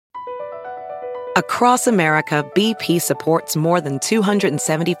Across America, BP supports more than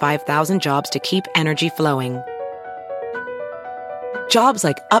 275,000 jobs to keep energy flowing. Jobs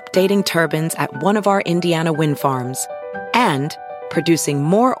like updating turbines at one of our Indiana wind farms and producing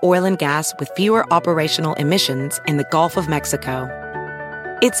more oil and gas with fewer operational emissions in the Gulf of Mexico.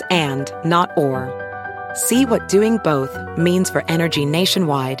 It's and, not or. See what doing both means for energy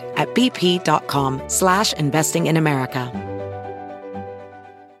nationwide at bp.com/investing in America.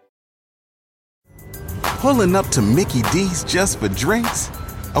 Pulling up to Mickey D's just for drinks?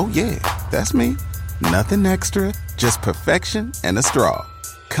 Oh yeah, that's me. Nothing extra, just perfection and a straw.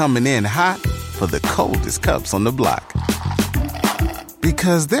 Coming in hot for the coldest cups on the block.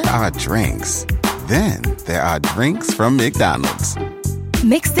 Because there are drinks. Then there are drinks from McDonald's.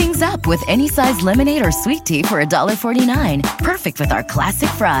 Mix things up with any size lemonade or sweet tea for $1.49. Perfect with our classic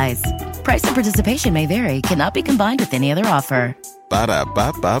fries. Price and participation may vary. Cannot be combined with any other offer.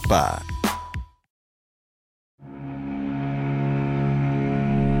 Ba-da-ba-ba-ba.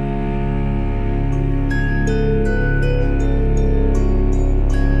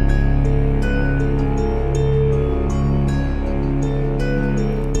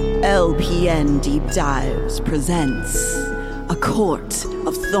 LPN Deep Dives presents A Court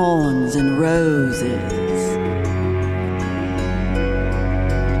of Thorns and Roses.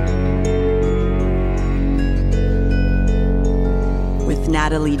 With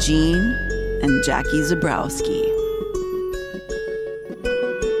Natalie Jean and Jackie Zabrowski.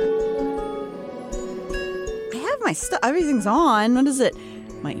 I have my stuff. Everything's on. What is it?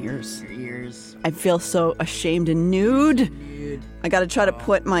 My ears. Your ears. I feel so ashamed and nude. I gotta try to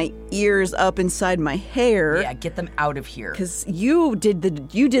put my ears up inside my hair. Yeah, get them out of here. Because you did the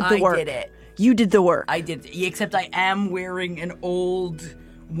work. I did it. You did the work. I did. Except I am wearing an old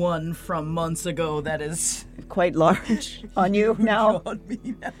one from months ago that is quite large on you now. on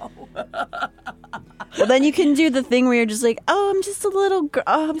me now. Well, then you can do the thing where you're just like, oh, I'm just a little girl.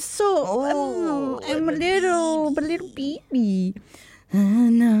 Oh, I'm a little baby. I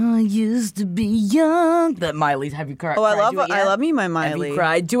know I used to be young. That Miley's. Have you cried? Oh, I love me my Miley. Have you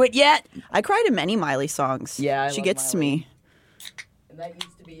cried to it yet? I cry to many Miley songs. Yeah, she gets Miley. To me. And that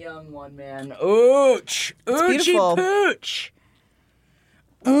used to be young one, man. Ooch, beautiful. Pooch.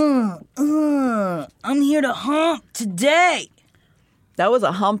 I'm here to hump today. That was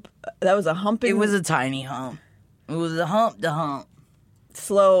a hump. That was a humping. It was a tiny hump. It was a hump to hump.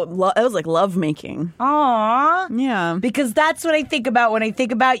 Slow. It was like love making. Aww. Yeah. Because that's what I think about when I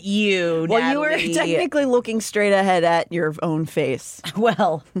think about you, Well, Natalie. you were technically looking straight ahead at your own face.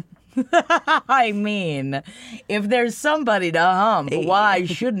 Well, I mean, if there's somebody to hump, why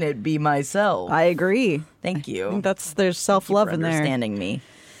shouldn't it be myself? I agree. Thank you. I think there's self-love in there. Understanding me.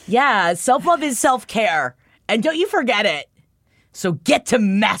 Yeah, self-love is self-care. And don't you forget it. So get to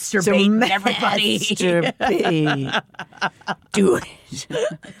masturbating, everybody. Masturbate. Do it.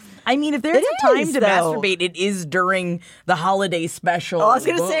 I mean, if there's a time to masturbate, it is during the holiday special. Oh, I was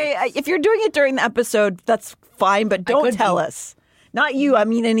going to say, if you're doing it during the episode, that's fine, but don't tell us. Not you, I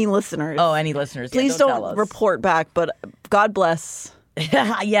mean any listeners. Oh, any listeners. Please don't tell us. Report back, but God bless.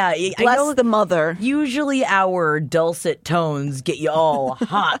 Yeah. Bless the mother. Usually our dulcet tones get you all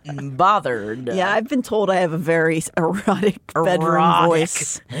hot and bothered. Yeah, I've been told I have a very erotic bedroom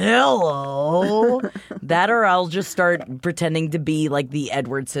voice. Hello. That or I'll just start pretending to be like the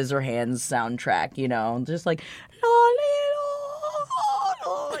Edward Scissorhands soundtrack, you know, just like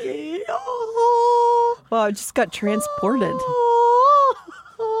Wow, I just got transported.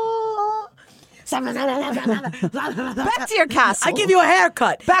 Back to your castle. I give you a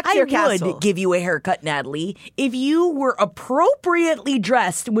haircut. Back to your castle. I would give you a haircut, Natalie, if you were appropriately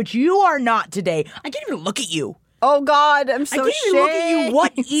dressed, which you are not today. I can't even look at you. Oh, God, I'm so ashamed. I can't even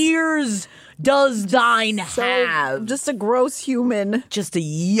look at you. What ears does thine have? Just a gross human. Just a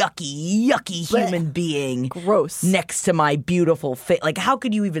yucky human being. Gross. Next to my beautiful face. Like, how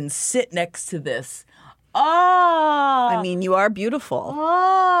could you even sit next to this? Oh! I mean, you are beautiful.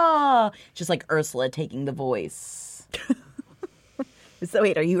 Oh! Just like Ursula taking the voice.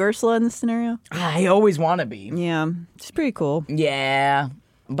 Wait, are you Ursula in this scenario? I always want to be. Yeah, she's pretty cool. Yeah.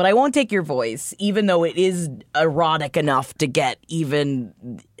 But I won't take your voice, even though it is erotic enough to get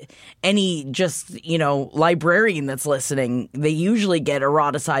even any just, librarian that's listening. They usually get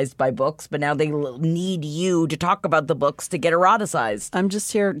eroticized by books, but now they need you to talk about the books to get eroticized. I'm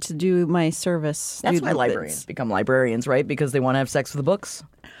just here to do my service. That's why librarians become librarians, right? Because they want to have sex with the books?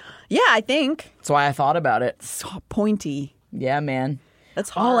 Yeah, I think. That's why I thought about it. So pointy. Yeah, man. That's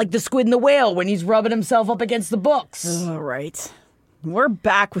hard. Oh, like the squid and the whale when he's rubbing himself up against the books. All right. We're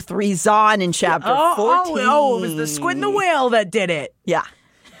back with Rezon in chapter 14. Oh, it was the squid and the whale that did it. Yeah.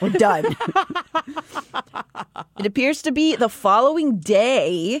 We're done. It appears to be the following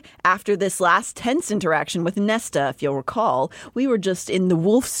day after this last tense interaction with Nesta. If you'll recall, we were just in the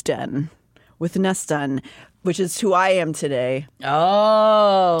wolf's den with Nesta, which is who I am today.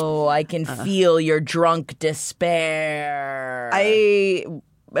 Oh, I can feel your drunk despair. I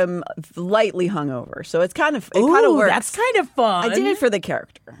am lightly hungover, so it kind of works. That's kind of fun. I did it for the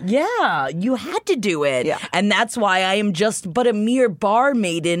character. Yeah, you had to do it. Yeah. And that's why I am just but a mere bar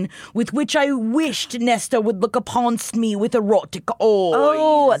maiden with which I wished Nesta would look upon me with erotic eyes.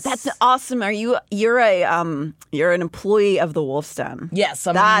 Oh, that's awesome. You're an employee of the Wolf's Den? Yes,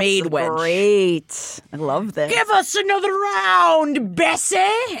 I'm That's a maid wench. Great. I love this. Give us another round, Bessie.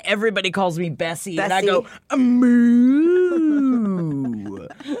 Everybody calls me Bessie. And I Bessie. go, moo.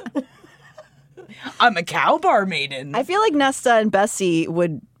 I'm a cow bar maiden. I feel like Nesta and Bessie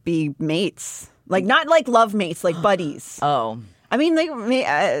would be mates. Like, not like love mates, like buddies. Oh. I mean,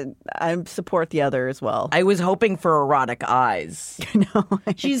 I support the other as well. I was hoping for erotic eyes. No,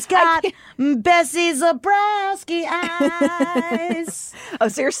 She's got Bessie Zabrowski eyes. Oh,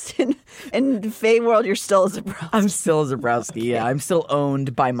 so you're in Fae world, you're still a Zabrowski. I'm still Zabrowski, yeah. I'm still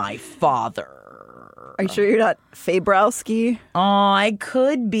owned by my father. Are you sure you're not Fabrowski? Oh, I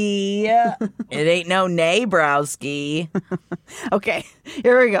could be. It ain't no Nabrowski. Okay,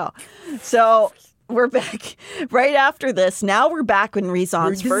 here we go. So we're back right after this. Now we're back when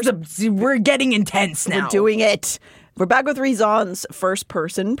Rezon's We're getting intense now. We're doing it. We're back with Rezon's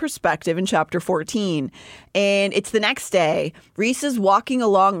first-person perspective in Chapter 14. And it's the next day. Rhys is walking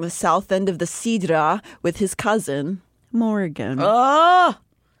along the south end of the Sidra with his cousin, Morgan. Oh!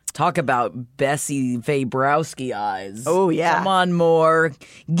 Talk about Bessie Fabrowski eyes. Oh, yeah. Come on, Moore.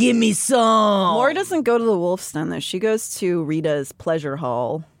 Give me some. Moore doesn't go to the Wolf's Den, though. She goes to Rita's pleasure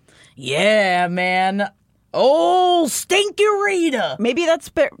hall. Yeah, man. Oh, stinky Rita. Maybe that's...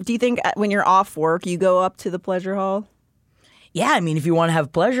 Do you think when you're off work, you go up to the pleasure hall? Yeah, I mean, if you want to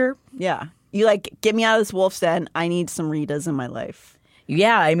have pleasure. Yeah. You get me out of this Wolf's Den. I need some Ritas in my life.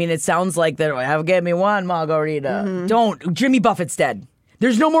 Yeah, I mean, it sounds like that. Get me one margarita. Mm-hmm. Don't. Jimmy Buffett's dead.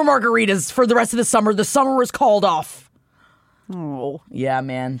 There's no more margaritas for the rest of the summer. The summer is called off. Oh. Yeah,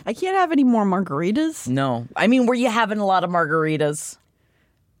 man. I can't have any more margaritas. No. I mean, were you having a lot of margaritas?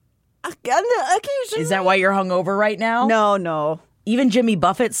 Occasionally. Is that why you're hungover right now? No. Even Jimmy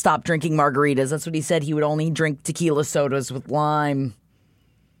Buffett stopped drinking margaritas. That's what he said. He would only drink tequila sodas with lime.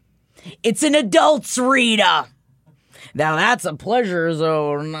 It's an adult's Rita. Now that's a pleasure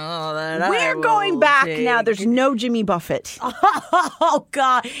zone. We're going back now. There's no Jimmy Buffett. Oh,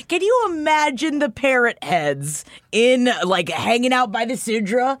 God. Can you imagine the parrot heads hanging out by the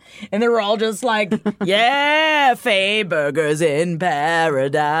Sidra? And they were all just like, yeah, Faye burgers in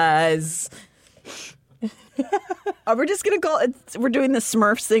paradise. We're just going to call it, we're doing the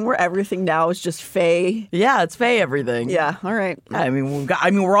Smurfs thing where everything now is just Faye. Yeah, it's Faye everything. Yeah, all right. I mean,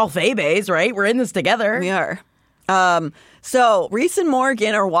 we're all Faye bays, right? We're in this together. We are. So Rhys and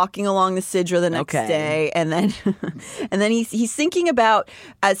Morgan are walking along the Sidra the next day, and then he's thinking about,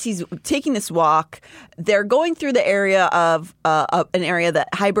 as he's taking this walk, they're going through the area of an area that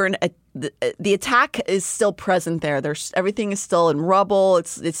Hybern. The attack is still present there. Everything is still in rubble.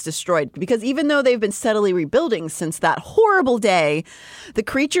 It's destroyed because even though they've been steadily rebuilding since that horrible day, the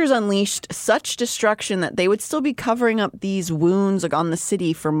creatures unleashed such destruction that they would still be covering up these wounds on the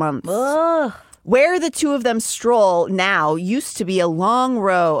city for months. Ugh. Where the two of them stroll now used to be a long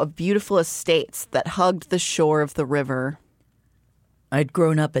row of beautiful estates that hugged the shore of the river. I'd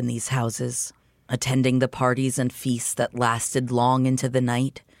grown up in these houses, attending the parties and feasts that lasted long into the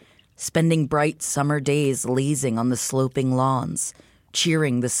night, spending bright summer days lazing on the sloping lawns,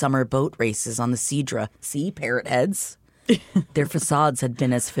 cheering the summer boat races on the Sidra. See, parrot heads? Their facades had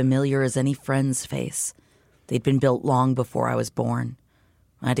been as familiar as any friend's face. They'd been built long before I was born.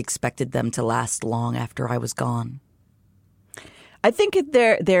 I'd expected them to last long after I was gone. I think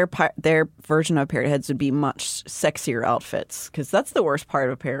their version of parrot heads would be much sexier outfits, because that's the worst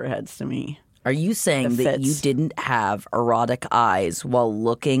part of parrot heads to me. Are you saying that you didn't have erotic eyes while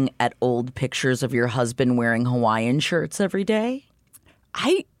looking at old pictures of your husband wearing Hawaiian shirts every day?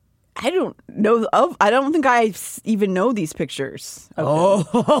 I don't know. I don't think I even know these pictures.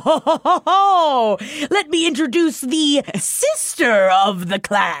 Oh, let me introduce the sister of the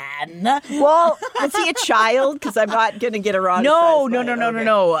clan. Well, is he a child? Because I'm not going to get eroticized.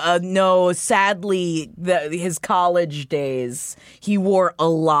 No. No, sadly, his college days, he wore a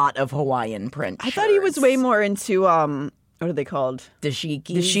lot of Hawaiian print I thought he was way more into What are they called?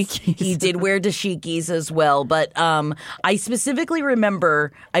 Dashikis. Dashikis. He did wear dashikis as well. But I specifically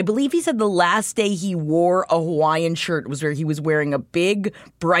remember, I believe he said the last day he wore a Hawaiian shirt was where he was wearing a big,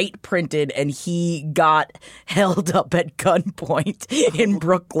 bright printed, and he got held up at gunpoint in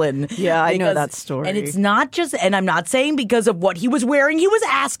Brooklyn. Yeah, I know that story. And it's not just, and I'm not saying because of what he was wearing, he was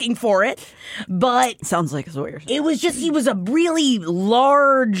asking for it, but Sounds like it's what you're saying. it was just, he was a really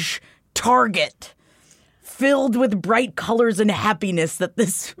large target filled with bright colors and happiness that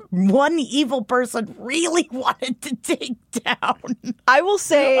this one evil person really wanted to take down. I will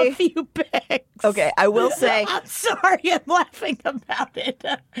say A few pegs. Okay, I will say I'm sorry, I'm laughing about it.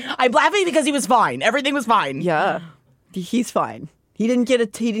 I'm laughing because he was fine. Everything was fine. yeah, he's fine. He didn't get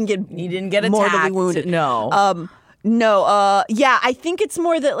attacked. mortally wounded. No. Yeah, I think it's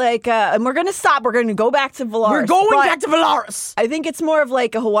more that like, and we're gonna stop. We're gonna go back to Valaris. We're going back to Valaris. I think it's more of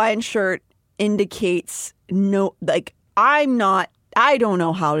like a Hawaiian shirt indicates no, like I don't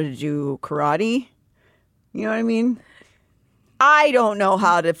know how to do karate. You know what I mean? I don't know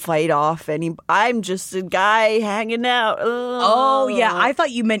how to fight off I'm just a guy hanging out. Ugh. Oh, yeah. I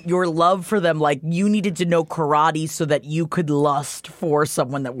thought you meant your love for them. Like, you needed to know karate so that you could lust for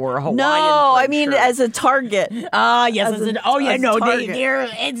someone that wore a Hawaiian No, I mean shirt. as a target. Yes. as a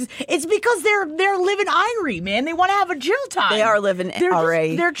It's because they're living Irie, man. They want to have a chill time. They are living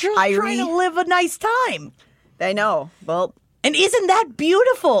They're just Irie. trying to live a nice time. I know. Well, And isn't that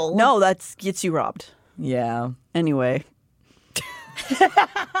beautiful? no, that gets you robbed. Yeah. Anyway.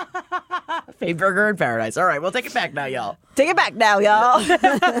 Fave Burger in Paradise. All right, we'll take it back now, y'all. Take it back now, y'all. It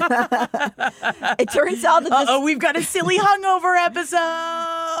turns out that this... We've got a silly hungover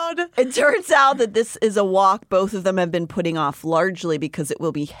episode. It turns out that this is a walk both of them have been putting off largely because it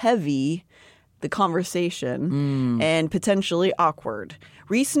will be heavy, the conversation, and potentially awkward.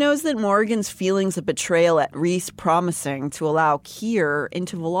 Rhys knows that Morgan's feelings of betrayal at Rhys promising to allow Kier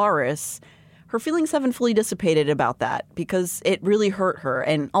into Valaris, her feelings haven't fully dissipated about that because it really hurt her.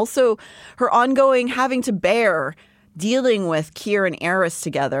 And also her ongoing having to bear dealing with Kier and Eris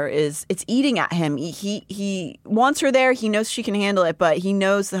together it's eating at him. He wants her there. He knows she can handle it, but he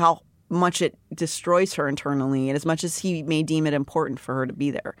knows how much it destroys her internally, and as much as he may deem it important for her to be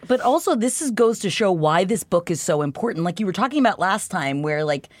there. But also, this goes to show why this book is so important. Like you were talking about last time, where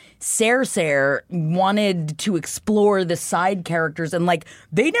like Ser wanted to explore the side characters, and like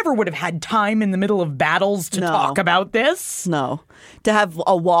they never would have had time in the middle of battles to talk about this. No, to have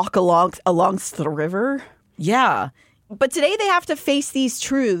a walk alongst the river. Yeah. But today they have to face these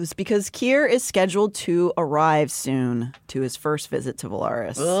truths because Kier is scheduled to arrive soon to his first visit to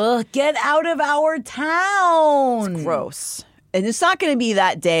Valaris. Ugh, get out of our town. Gross. And it's not going to be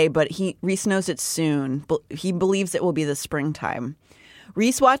that day, but Rhys knows it's soon. He believes it will be the springtime.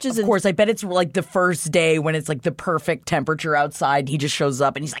 Rhys watches. Of course, I bet it's like the first day when it's like the perfect temperature outside. He just shows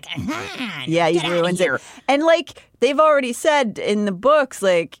up and he's like, yeah, he ruins it. And like they've already said in the books,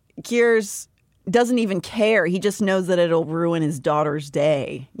 like Kier's doesn't even care. He just knows that it'll ruin his daughter's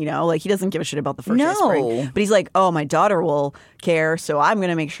day. You know, like he doesn't give a shit about the first day of spring. But he's like, oh, my daughter will care, so I'm going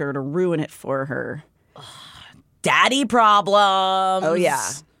to make sure to ruin it for her. Daddy problems. Oh, yeah.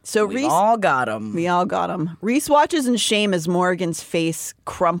 So we all got him. We all got him. Rhys watches in shame as Morgan's face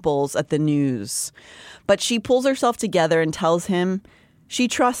crumples at the news. But she pulls herself together and tells him she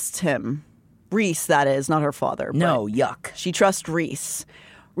trusts him. Rhys, that is, not her father. No, yuck. She trusts Rhys.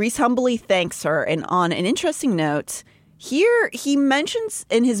 Rhys humbly thanks her, and on an interesting note, here he mentions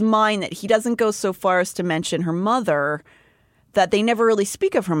in his mind that he doesn't go so far as to mention her mother, that they never really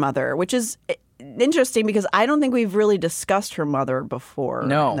speak of her mother, which is interesting because I don't think we've really discussed her mother before in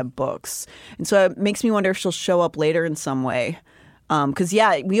the books. And so it makes me wonder if she'll show up later in some way. Because,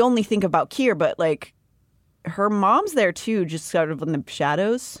 yeah, we only think about Kier, but, like, her mom's there, too, just sort of in the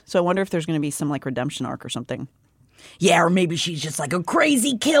shadows. So I wonder if there's going to be some, like, redemption arc or something. Yeah, or maybe she's just like a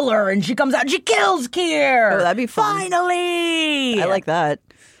crazy killer and she comes out and she kills Kier. Oh, that'd be fun. Finally! I like that.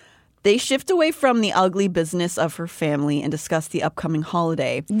 They shift away from the ugly business of her family and discuss the upcoming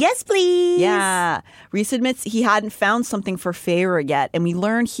holiday. Yes, please. Yeah. Rhys admits he hadn't found something for Feyre yet, and we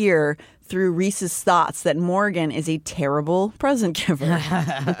learn here through Rhys's thoughts that Morgan is a terrible present giver.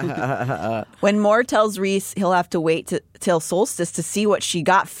 When Mor tells Rhys he'll have to wait till solstice to see what she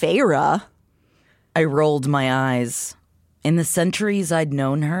got Feyre. I rolled my eyes. In the centuries I'd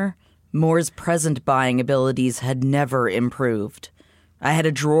known her, Mor's present buying abilities had never improved. I had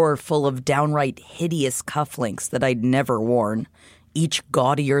a drawer full of downright hideous cufflinks that I'd never worn, each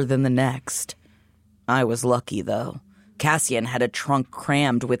gaudier than the next. I was lucky, though. Cassian had a trunk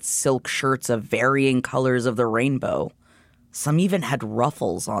crammed with silk shirts of varying colors of the rainbow. Some even had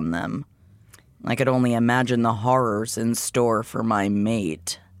ruffles on them. I could only imagine the horrors in store for my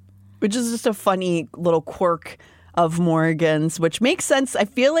mate. Which is just a funny little quirk of Morgan's, which makes sense. I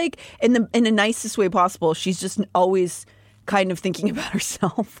feel like in the nicest way possible, she's just always kind of thinking about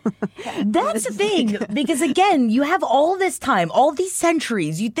herself. That's the thing, because again, you have all this time, all these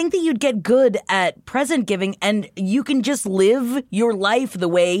centuries. You'd think that you'd get good at present giving, and you can just live your life the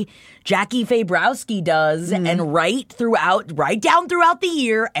way Jackie Fabrowski does, and write down throughout the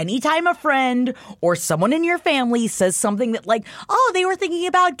year, anytime a friend or someone in your family says something that like, oh, they were thinking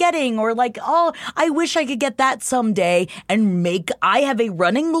about getting, or like, oh, I wish I could get that someday, and I have a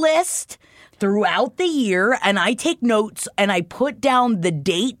running list throughout the year, and I take notes, and I put down the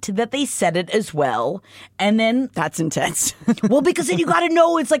date that they said it as well, and then... That's intense. Well, because then you got to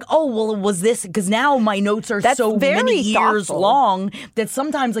know, it's like, oh, well, was this... Because now my notes are so many years long that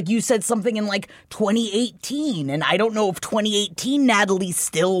sometimes, like, you said something in, like, 2018, and I don't know if 2018 Natalie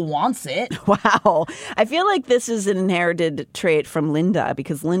still wants it. Wow. I feel like this is an inherited trait from Linda,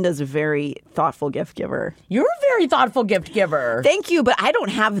 because Linda's a very thoughtful gift giver. You're a very thoughtful gift giver. Thank you, but I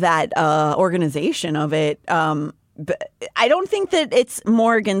don't have that organization of it. But I don't think that it's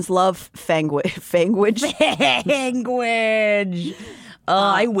Morgan's love language.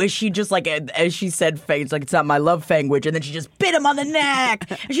 I wish she just, like, as she said, it's like, it's not my love language, and then she just bit him on the neck.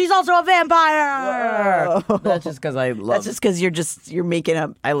 And she's also a vampire. Whoa. That's just because I love. That's just because you're making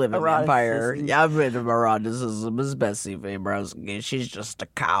up. I live in vampire. Yeah, I'm in eroticism. Miss Bessie Fabrowski. She's just a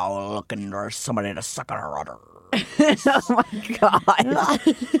cow looking for somebody to suck on her udder. Oh my god.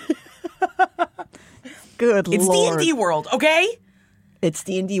 Good It's Lord. D&D world, okay? It's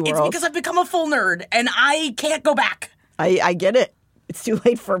D&D world. It's because I've become a full nerd, and I can't go back. I get it. It's too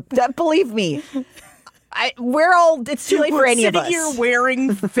late for that. Believe me. It's too late for any of us. Sitting here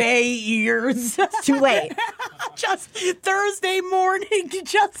wearing fey ears. It's too late. Just Thursday morning.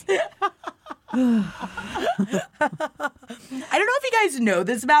 I don't know if you guys know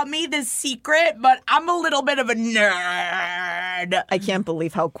this about me, this secret, but I'm a little bit of a nerd. I can't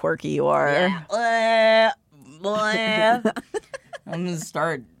believe how quirky you are. Yeah.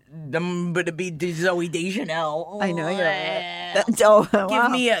 I'm gonna be Zoe Deschanel. I know you're. Give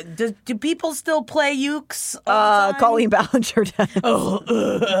me a. Do people still play ukes? Colleen Ballinger does.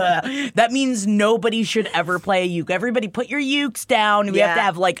 That means nobody should ever play a uke. Everybody put your ukes down. We have to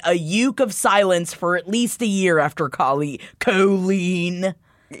have like a uke of silence for at least a year after Colleen.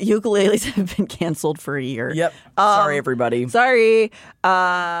 Ukuleles have been canceled for a year. Yep. Sorry, everybody. Sorry.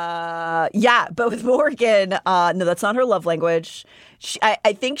 Yeah, but with Morgan, no, that's not her love language.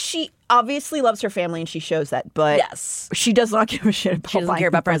 I think she obviously loves her family and she shows that, but yes, she does not give a shit about She doesn't care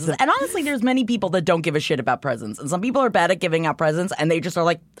about presents. And honestly, there's many people that don't give a shit about presents. And some people are bad at giving out presents and they just are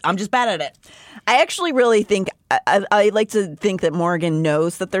like, I'm just bad at it. I actually really think, I like to think that Morgan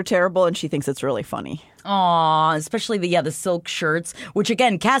knows that they're terrible and she thinks it's really funny. Aw, especially the silk shirts, which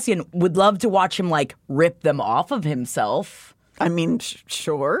again, Cassian would love to watch him like rip them off of himself. I mean,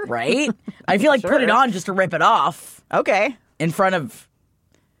 sure. Right? I feel like put it on just to rip it off. Okay. In front of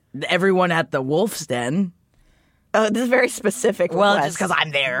everyone at the Wolf's Den. Oh, this is very specific. Well, just because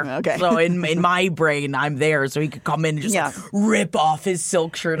I'm there. Okay. So in my brain, I'm there, so he could come in and just rip off his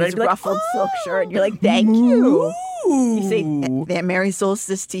silk shirt. His ruffled silk shirt. And you're like, thank you. You say that Merry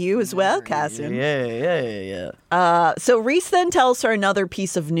Solstice to you as well, Cassian. Yeah. So Reese then tells her another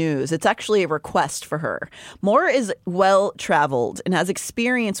piece of news. It's actually a request for her. Moore is well-traveled and has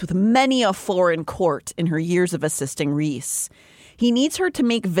experience with many a foreign court in her years of assisting Reese. He needs her to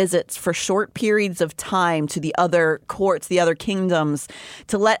make visits for short periods of time to the other courts, the other kingdoms,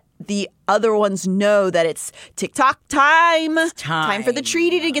 to let the other ones know that it's TikTok time. Time for the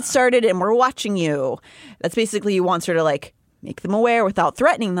treaty to get started and we're watching you. That's basically, he wants her to like make them aware without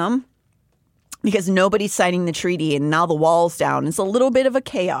threatening them. Because nobody's signing the treaty and now the wall's down. It's a little bit of a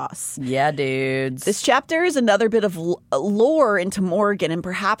chaos. Yeah, dudes. This chapter is another bit of lore into Morgan and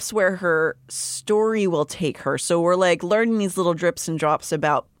perhaps where her story will take her. So we're like learning these little drips and drops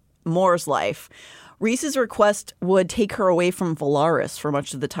about Moore's life. Reese's request would take her away from Valaris for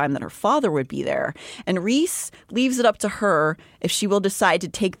much of the time that her father would be there. And Reese leaves it up to her if she will decide to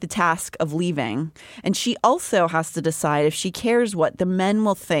take the task of leaving. And she also has to decide if she cares what the men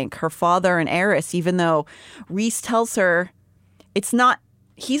will think, her father and Eris, even though Reese tells her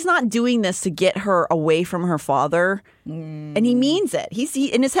he's not doing this to get her away from her father. And he means it.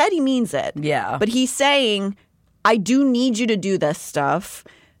 He in his head, he means it. Yeah. But he's saying, I do need you to do this stuff.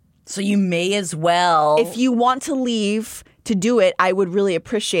 So you may as well. If you want to leave to do it, I would really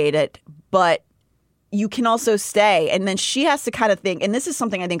appreciate it. But you can also stay. And then she has to kind of think, and this is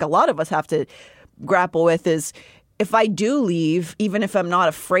something I think a lot of us have to grapple with, is if I do leave, even if I'm not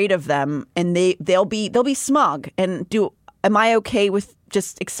afraid of them, and they'll be smug, and am I okay with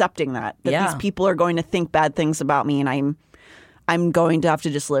just accepting that these people are going to think bad things about me, and I'm going to have to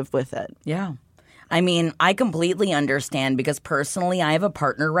just live with it? Yeah. I mean, I completely understand because personally, I have a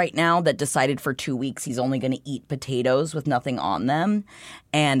partner right now that decided for 2 weeks he's only going to eat potatoes with nothing on them,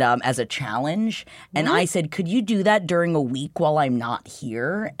 and as a challenge. And I said, could you do that during a week while I'm not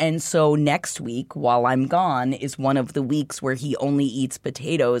here? And so next week, while I'm gone, is one of the weeks where he only eats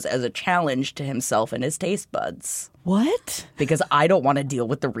potatoes as a challenge to himself and his taste buds. What? Because I don't want to deal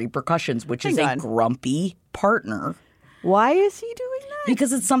with the repercussions, which is a grumpy partner. Why is he doing that?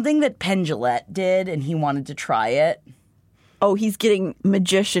 Because it's something that Penn Jillette did, and he wanted to try it. Oh, he's getting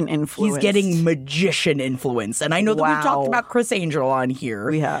magician influence. He's getting magician influence. And I know that we've talked about Chris Angel on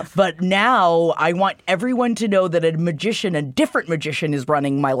here. We have. But now I want everyone to know that a different magician is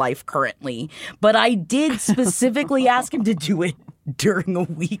running my life currently. But I did specifically ask him to do it during a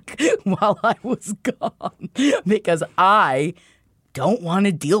week while I was gone because I don't want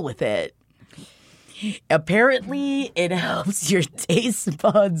to deal with it. Apparently, it helps your taste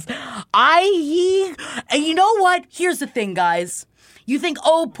buds. And you know what? Here's the thing, guys. You think,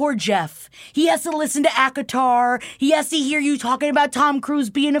 oh, poor Jeff. He has to listen to Akatar. He has to hear you talking about Tom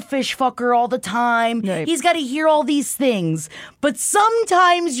Cruise being a fish fucker all the time. Right. He's got to hear all these things. But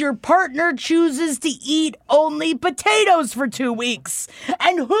sometimes your partner chooses to eat only potatoes for 2 weeks.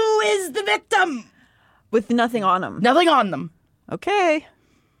 And who is the victim? With nothing on him. Nothing on them. Okay.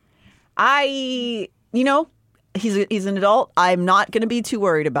 He's an adult. I'm not going to be too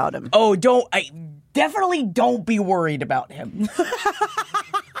worried about him. Oh, definitely don't be worried about him.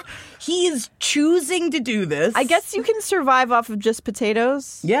 He is choosing to do this. I guess you can survive off of just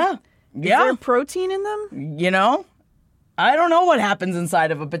potatoes. Yeah. Is there protein in them? I don't know what happens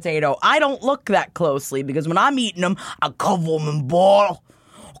inside of a potato. I don't look that closely because when I'm eating them, I cover them in butter.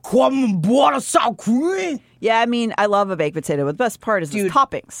 Sour cream. Yeah, I mean, I love a baked potato, but the best part is the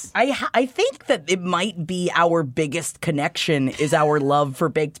toppings. I think that it might be our biggest connection is our love for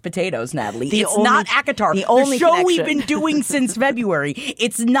baked potatoes, Natalie. It's not Akatar, the show connection we've been doing since February.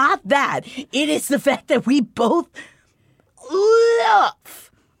 It's not that. It is the fact that we both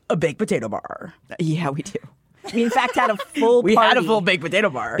love a baked potato bar. Yeah, we do. We, in fact, had a full We had a full baked potato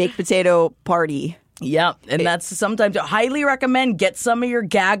bar. Baked potato party. Yeah, and that's sometimes I highly recommend get some of your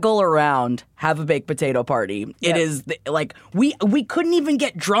gaggle around. Have a baked potato party. It is like we couldn't even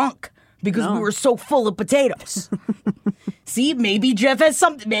get drunk because we were so full of potatoes. See, maybe Jeff has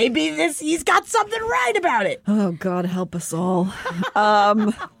something. Maybe he's got something right about it. Oh God, help us all.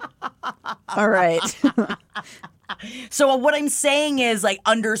 All right. So what I'm saying is,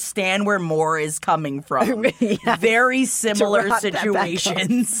 understand where more is coming from. Yeah. Very similar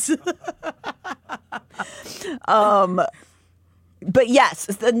situations. But yes,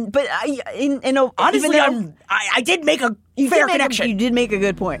 honestly, I did make a fair connection. You did make a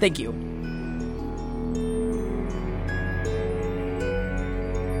good point. Thank you.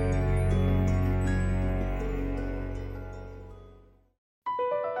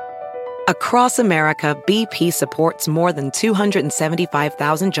 Across America, BP supports more than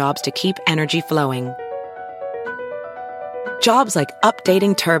 275,000 jobs to keep energy flowing. Jobs like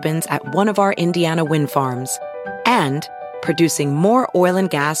updating turbines at one of our Indiana wind farms and producing more oil and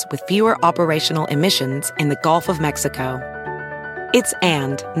gas with fewer operational emissions in the Gulf of Mexico. It's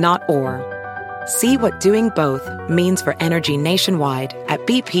and, not or. See what doing both means for energy nationwide at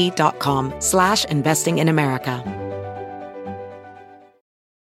bp.com/investing in America.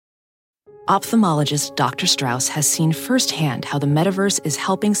 Ophthalmologist Dr. Strauss has seen firsthand how the metaverse is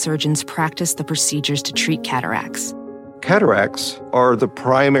helping surgeons practice the procedures to treat cataracts. Cataracts are the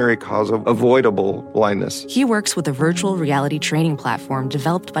primary cause of avoidable blindness. He works with a virtual reality training platform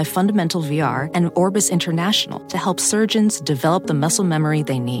developed by Fundamental VR and Orbis International to help surgeons develop the muscle memory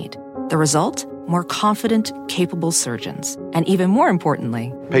they need. The result? More confident, capable surgeons. And even more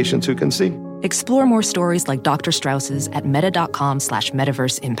importantly, patients who can see. Explore more stories like Dr. Strauss's at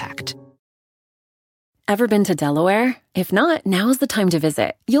meta.com/metaverseimpact. Ever been to Delaware? If not, now's the time to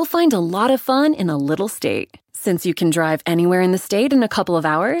visit. You'll find a lot of fun in a little state. Since you can drive anywhere in the state in a couple of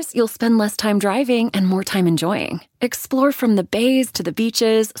hours, you'll spend less time driving and more time enjoying. Explore from the bays to the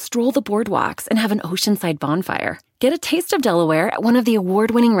beaches, stroll the boardwalks, and have an oceanside bonfire. Get a taste of Delaware at one of the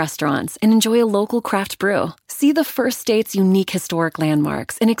award-winning restaurants and enjoy a local craft brew. See the first state's unique historic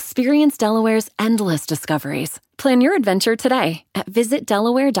landmarks and experience Delaware's endless discoveries. Plan your adventure today at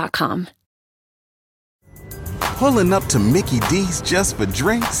visitdelaware.com. Pulling up to Mickey D's just for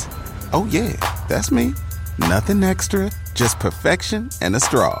drinks? Oh yeah, that's me. Nothing extra, just perfection and a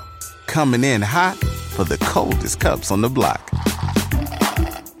straw. Coming in hot for for the coldest cups on the block.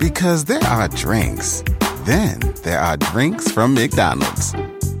 Because there are drinks. Then there are drinks from McDonald's.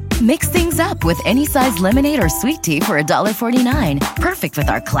 Mix things up with any size lemonade or sweet tea for $1.49. Perfect with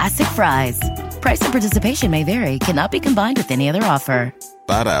our classic fries. Price and participation may vary. Cannot be combined with any other offer.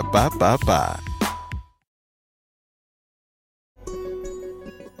 Ba-da-ba-ba-ba.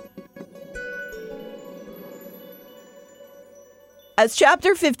 As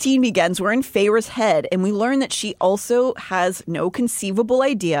chapter 15 begins, we're in Feyre's head, and we learn that she also has no conceivable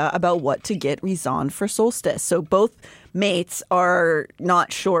idea about what to get Rhysand for Solstice. So both mates are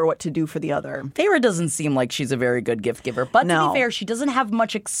not sure what to do for the other. Feyre doesn't seem like she's a very good gift giver. But No. to be fair, she doesn't have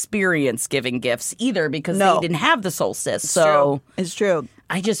much experience giving gifts either because No. they didn't have the solstice. It's true.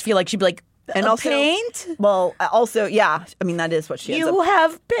 I just feel like she'd be like, And also, paint? Well, also, yeah. I mean, that is what she ends up. You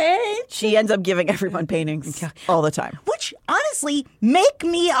have paint? She ends up giving everyone paintings all the time. Which, honestly, make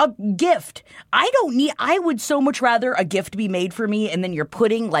me a gift. I would so much rather a gift be made for me and then you're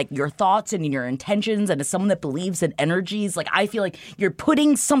putting, like, your thoughts and your intentions, and as someone that believes in energies, like, I feel like you're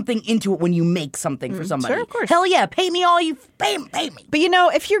putting something into it when you make something for somebody. Sure, of course. Hell yeah, pay me all you, pay me. But,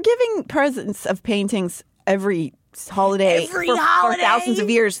 if you're giving presents of paintings every holiday for thousands of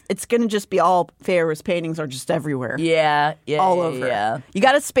years, it's going to just be all Feyre's paintings are just everywhere. Yeah, all over. Yeah. You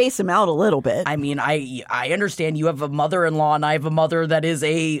got to space them out a little bit. I mean, I understand you have a mother-in-law and I have a mother that is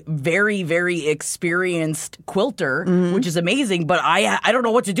a very, very experienced quilter, which is amazing, but I don't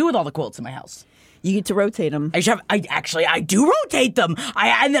know what to do with all the quilts in my house. You get to rotate them. I do rotate them.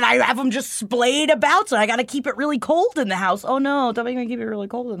 And then I have them just splayed about, so I got to keep it really cold in the house. Oh no, don't make me keep it really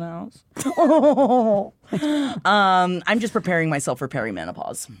cold in the house. I'm just preparing myself for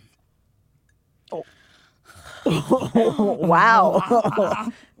perimenopause. Wow.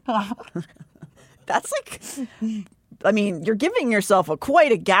 That's like, I mean, you're giving yourself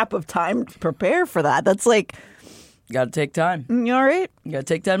quite a gap of time to prepare for that. That's like, Got to take time. You all right? You got to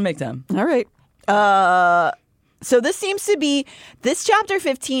take time to make time. All right. So this seems to be, this chapter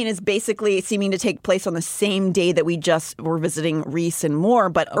 15 is basically seeming to take place on the same day that we just were visiting Rhys and Mor,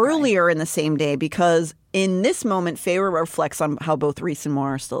 but earlier in the same day, because in this moment, Feyre reflects on how both Rhys and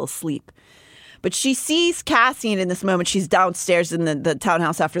Mor are still asleep. But she sees Cassian in this moment. She's downstairs in the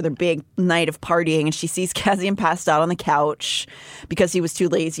townhouse after their big night of partying, and she sees Cassian passed out on the couch because he was too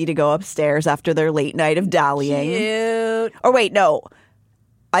lazy to go upstairs after their late night of dallying. Cute. Or wait, no.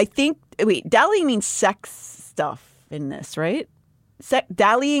 Dallying means sex stuff in this, right?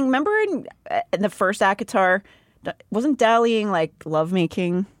 Dallying, remember in the first ACOTAR, wasn't dallying like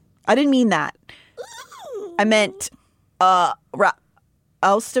lovemaking? I didn't mean that. I meant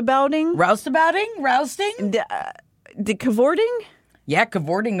oustabouting? Rousting? The cavorting? Yeah,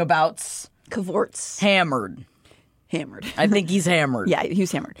 cavorting abouts. Cavorts. Hammered. I think he's hammered. Yeah, he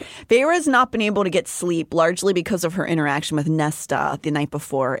was hammered. Feyre has not been able to get sleep, largely because of her interaction with Nesta the night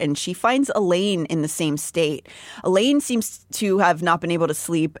before, and she finds Elaine in the same state. Elaine seems to have not been able to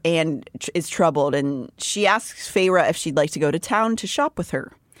sleep and is troubled, and she asks Feyre if she'd like to go to town to shop with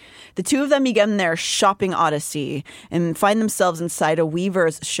her. The two of them begin their shopping odyssey and find themselves inside a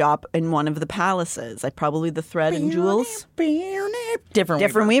weaver's shop in one of the palaces, like probably the Thread and Jewels.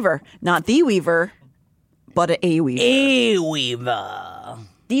 Different weaver. Not the weaver, but a weaver. A weaver.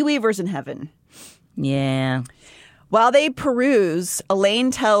 The weaver's in heaven. Yeah. While they peruse,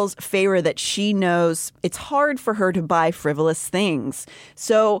 Elaine tells Feyre that she knows it's hard for her to buy frivolous things.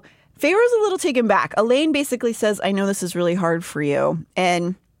 So Feyre's a little taken back. Elaine basically says, I know this is really hard for you.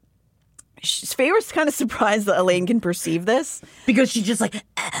 And Feyre's kind of surprised that Elaine can perceive this. Because she's just like,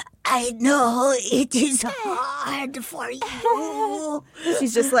 I know it is hard for you.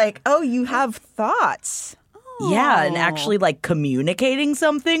 She's just like, oh, you have thoughts. Yeah, and actually like communicating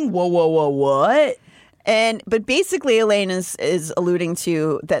something? Whoa, what? But basically Elaine is alluding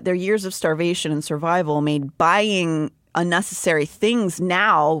to that their years of starvation and survival made buying unnecessary things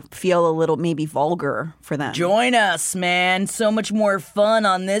now feel a little maybe vulgar for them. Join us, man. So much more fun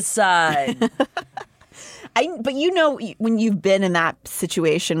on this side. But when you've been in that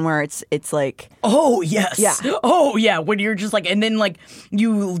situation where it's like, oh yes, yeah, oh yeah, when you're just like, and then like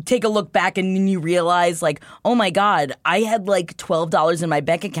you take a look back and then you realize like, oh my god, I had like $12 in my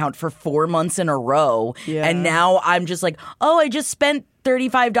bank account for 4 months in a row, and now I'm just like, oh, I just spent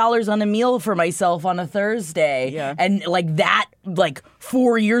 $35 on a meal for myself on a Thursday, and like that, like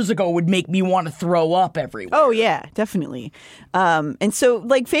 4 years ago would make me want to throw up everywhere. Oh yeah, definitely. And so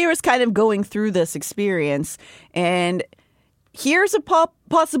like Feyre's kind of going through this experience, and here's a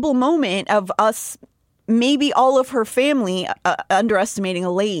possible moment of us, maybe all of her family underestimating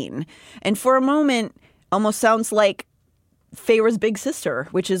Elaine, and for a moment, almost sounds like Feyre's big sister,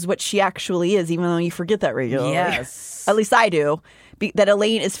 which is what she actually is, even though you forget that regularly. Yes. At least I do. That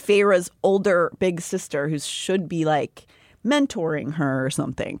Elaine is Feyre's older big sister who should be like mentoring her or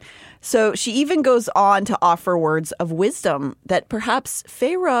something. So she even goes on to offer words of wisdom that perhaps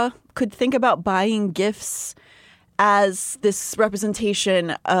Feyre could think about buying gifts as this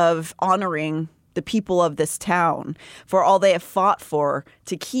representation of honoring the people of this town for all they have fought for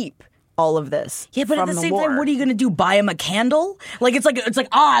to keep all of this. Yeah, but from at the same war. time, what are you gonna do? Buy him a candle? Like it's like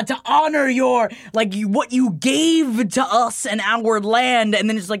to honor your what you gave to us and our land, and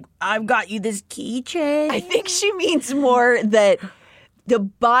then it's like I've got you this keychain. I think she means more that the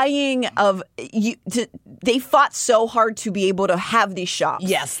buying of they fought so hard to be able to have these shops.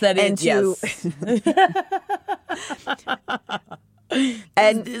 Yes, that is yes.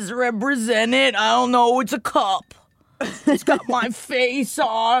 And does this represent it? I don't know. It's a cup. It's got my face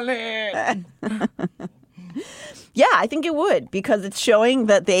on it. yeah, I think it would, because it's showing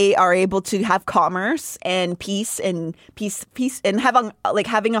that they are able to have commerce and peace and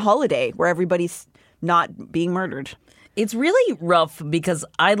having a holiday where everybody's not being murdered. It's really rough because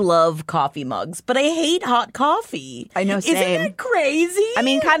I love coffee mugs, but I hate hot coffee. I know, same. Isn't that crazy? I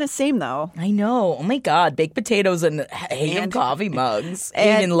mean, kind of same, though. I know. Oh, my God. Baked potatoes and hate of coffee mugs.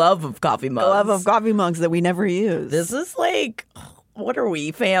 And in love of coffee mugs. Love of coffee mugs that we never use. This is like, what are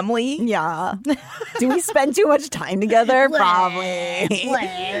we, family? Yeah. Do we spend too much time together? Probably.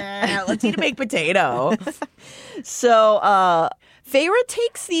 Let's eat a baked potato. So, Feyre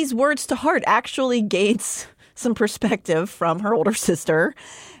takes these words to heart, actually gains some perspective from her older sister.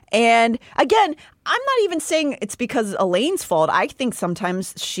 And again, I'm not even saying it's because Elaine's fault. I think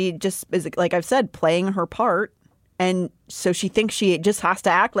sometimes she just is, like I've said, playing her part. And so she thinks she just has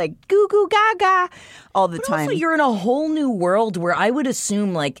to act like goo goo gaga all the time. Also, you're in a whole new world where I would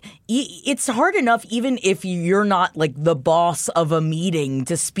assume like it's hard enough even if you're not like the boss of a meeting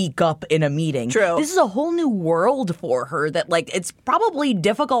to speak up in a meeting. True. This is a whole new world for her that like it's probably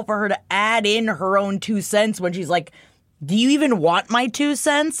difficult for her to add in her own 2 cents when she's like, do you even want my 2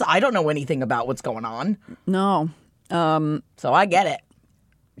 cents? I don't know anything about what's going on. No. So I get it.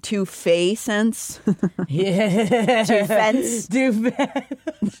 To Faye sense. Yeah. To fence.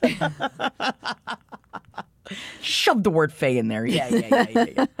 Shove the word Faye in there.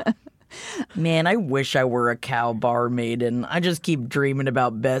 Yeah. Man, I wish I were a cow bar maiden. I just keep dreaming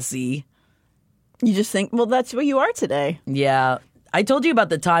about Bessie. You just think, well, that's what you are today. Yeah. I told you about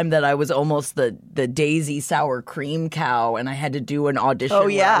the time that I was almost the Daisy sour cream cow and I had to do an audition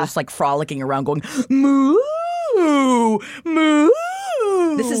where I was like frolicking around going, moo, moo.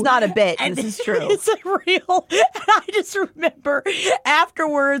 This is not a bit. And this is true. It's real. And I just remember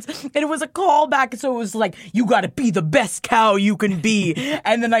afterwards, and it was a callback, so it was like, you got to be the best cow you can be.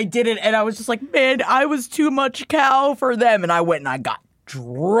 And then I did it, and I was just like, man, I was too much cow for them. And I went and I got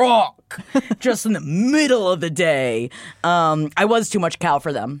drunk just in the middle of the day. I was too much cow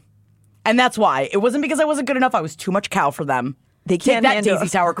for them. And that's why. It wasn't because I wasn't good enough. I was too much cow for them. They can't Take that, handle Daisy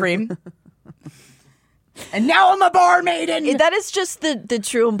sour cream. And now I'm a bar maiden. That is just the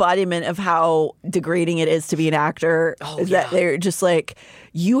true embodiment of how degrading it is to be an actor. That they're just like,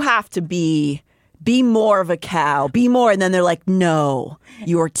 you have to be more of a cow, be more. And then they're like, no,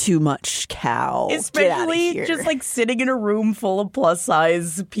 you're too much cow. Especially just like sitting in a room full of plus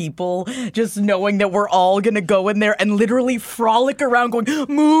size people, just knowing that we're all going to go in there and literally frolic around going,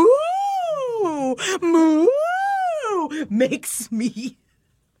 moo, moo, makes me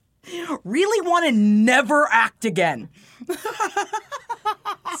really want to never act again.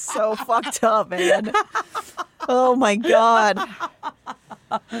 So fucked up, man. Oh my God.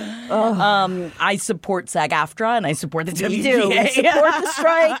 I support SAG-AFTRA and I support the WGA. We do. We support the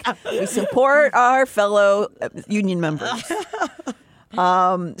strike. We support our fellow union members.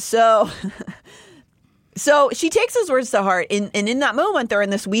 So she takes those words to heart, and in that moment, they're in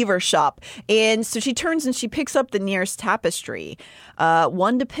this weaver's shop. And so she turns and she picks up the nearest tapestry,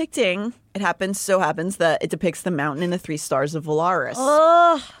 one depicting, so happens that it depicts the mountain and the 3 stars of Valaris.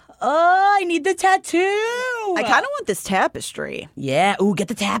 I need the tattoo. I kind of want this tapestry. Yeah. Ooh, get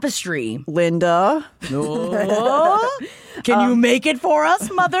the tapestry. Linda. Oh, can you make it for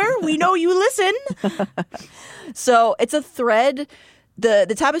us, Mother? We know you listen. So it's a thread.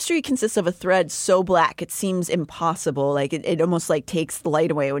 The tapestry consists of a thread so black it seems impossible. Like it almost like takes the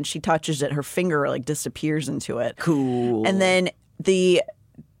light away. When she touches it, her finger like disappears into it. Cool. And then the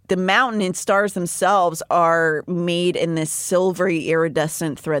the mountain and stars themselves are made in this silvery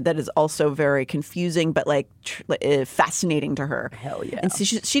iridescent thread that is also very confusing, but like fascinating to her. Hell yeah. And so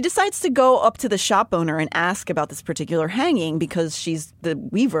she decides to go up to the shop owner and ask about this particular hanging because she's the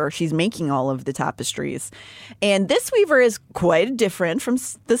weaver. She's making all of the tapestries. And this weaver is quite different from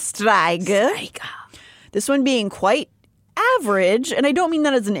the Strige. This one being quite average. And I don't mean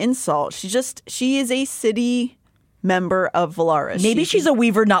that as an insult. She is a city member of Valaris. Maybe she's a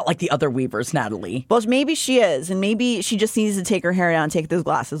weaver, not like the other weavers, Natalie. Well, maybe she is, and maybe she just needs to take her hair down and take those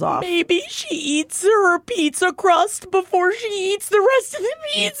glasses off. Maybe she eats her pizza crust before she eats the rest of the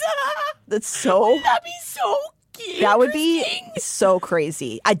pizza. That'd be so cute. That would be so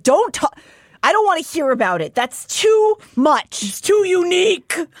crazy. I don't want to hear about it. That's too much. It's too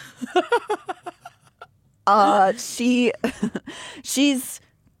unique.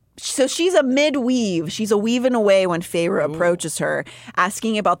 She's a mid-weave. She's a weaving away when Feyre approaches her,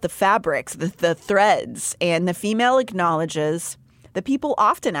 asking about the fabrics, the threads, and the female acknowledges that people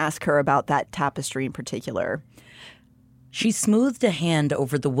often ask her about that tapestry in particular. She smoothed a hand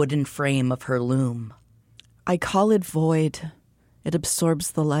over the wooden frame of her loom. I call it void. It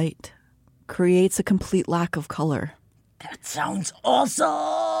absorbs the light, creates a complete lack of color. That sounds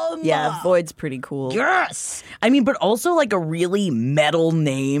awesome! Yeah, void's pretty cool. Yes! I mean, but also like a really metal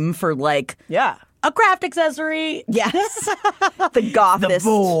name for like... Yeah. A craft accessory. Yes. The gothist. The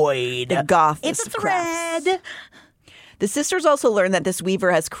void. The gothist. It's a thread. Crafts. The sisters also learn that this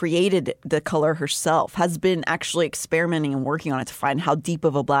weaver has created the color herself, has been actually experimenting and working on it to find how deep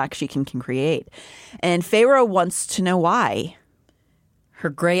of a black she can create. And Feyre wants to know why. Her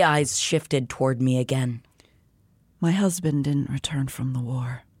gray eyes shifted toward me again. My husband didn't return from the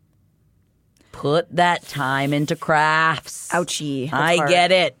war. Put that time into crafts. Ouchie. I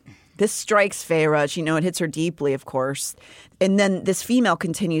get it. This strikes Feyre. It hits her deeply, of course. And then this female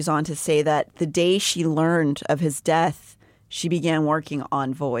continues on to say that the day she learned of his death, she began working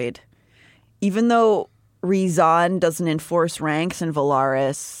on Void. Even though Rizan doesn't enforce ranks in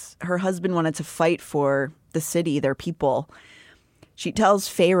Valaris, her husband wanted to fight for the city, their people. She tells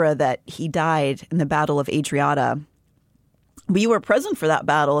Feyre that he died in the Battle of Adriata. We were present for that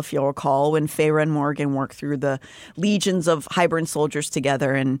battle, if you'll recall, when Feyre and Morgan worked through the legions of Hybern soldiers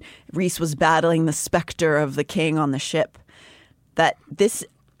together, and Rhys was battling the specter of the king on the ship. That this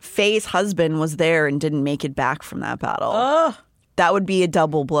Faye's husband was there and didn't make it back from that battle. That would be a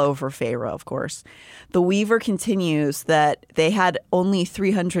double blow for Feyre, of course. The Weaver continues that they had only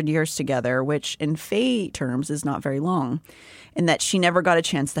 300 years together, which in Faye terms is not very long, and that she never got a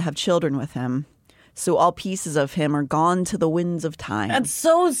chance to have children with him. So all pieces of him are gone to the winds of time. That's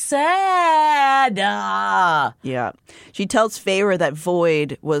so sad. Yeah. She tells Feyre that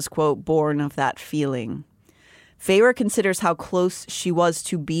Void was, quote, born of that feeling. Feyre considers how close she was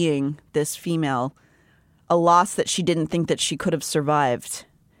to being this female, a loss that she didn't think that she could have survived.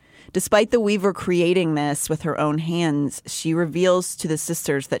 Despite the Weaver creating this with her own hands, she reveals to the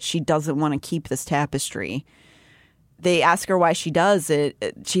sisters that she doesn't want to keep this tapestry. They ask her why she does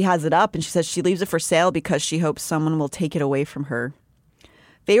it. She has it up, and she says she leaves it for sale because she hopes someone will take it away from her.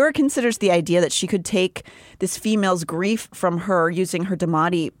 Feyre considers the idea that she could take this female's grief from her using her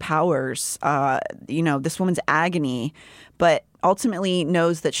Damati powers, this woman's agony, but ultimately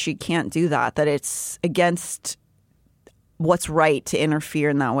knows that she can't do that, that it's against what's right to interfere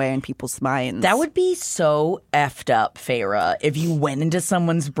in that way in people's minds. That would be so effed up, Feyre, if you went into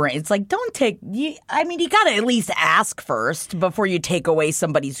someone's brain. It's like, you got to at least ask first before you take away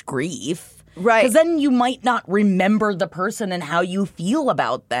somebody's grief. Right. Because then you might not remember the person and how you feel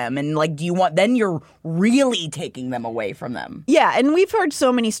about them. And then you're really taking them away from them. Yeah. And we've heard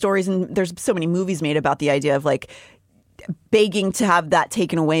so many stories, and there's so many movies made about the idea of like begging to have that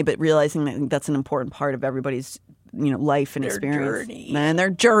taken away, but realizing that that's an important part of everybody's life and experience. Their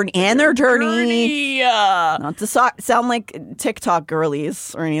journey. Not to sound like TikTok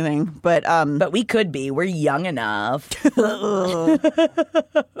girlies or anything, but we could be. We're young enough.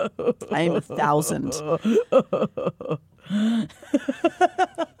 I'm 1,000.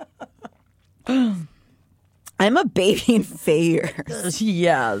 I'm a baby in Feyre.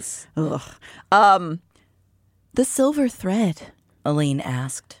 Yes. Ugh. The silver thread, Aline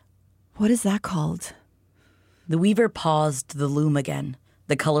asked. What is that called? The Weaver paused the loom again,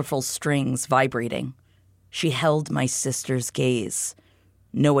 the colorful strings vibrating. She held my sister's gaze.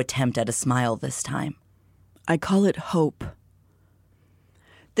 No attempt at a smile this time. I call it hope.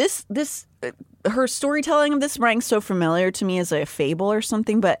 Her storytelling of this rang so familiar to me as a fable or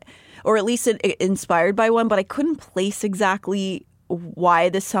something, or at least it inspired by one, but I couldn't place exactly why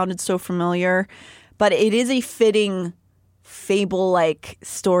this sounded so familiar. But it is a fitting fable-like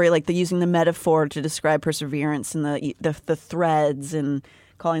story, like using the metaphor to describe perseverance and the threads and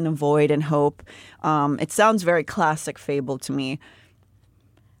calling them void and hope. It sounds very classic fable to me.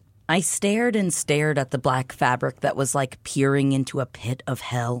 I stared and stared at the black fabric that was like peering into a pit of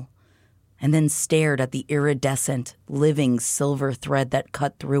hell, and then stared at the iridescent, living silver thread that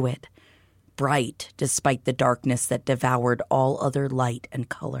cut through it, bright despite the darkness that devoured all other light and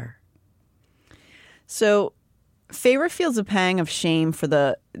color. So Feyre feels a pang of shame for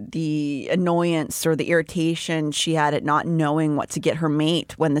the annoyance or the irritation she had at not knowing what to get her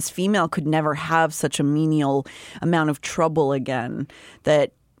mate when this female could never have such a menial amount of trouble again,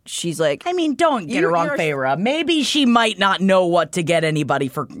 that she's like... I mean, don't get her wrong, Feyre. Maybe she might not know what to get anybody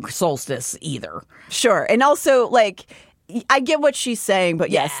for solstice either. Sure. And also, like, I get what she's saying, but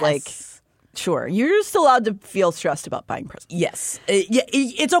yes, like... Sure. You're just allowed to feel stressed about buying presents. Yes.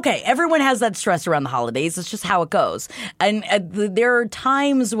 It's okay. Everyone has that stress around the holidays. It's just how it goes. And there are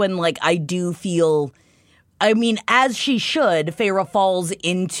times when, like, I do feel... I mean, as she should, Feyre falls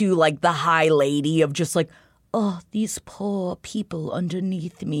into, like, the high lady of just, like, oh, these poor people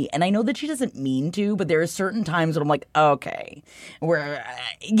underneath me. And I know that she doesn't mean to, but there are certain times when I'm like, okay. Where,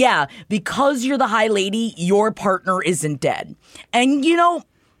 yeah, because you're the high lady, your partner isn't dead. And, you know...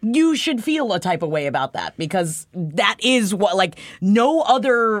 You should feel a type of way about that, because that is what, like, no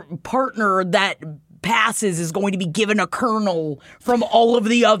other partner that passes is going to be given a kernel from all of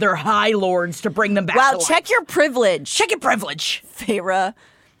the other High Lords to bring them back to life. Check your privilege. Check your privilege. Feyre.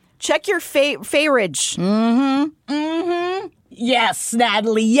 Check your Feyrage. Mm-hmm. Mm-hmm. Yes,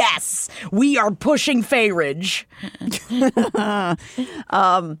 Natalie, yes. We are pushing Feyrage.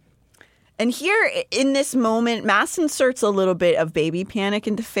 And here, in this moment, Mass inserts a little bit of baby panic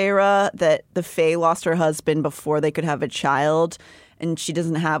into Feyre, that the Fae lost her husband before they could have a child, and she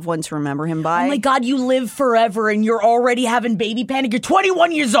doesn't have one to remember him by. Oh my God, you live forever, and you're already having baby panic. You're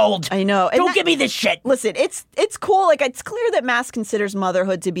 21 years old. I know. Don't give me this shit. Listen, it's cool. Like, it's clear that Mass considers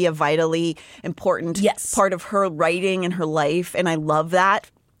motherhood to be a vitally important part of her writing and her life, and I love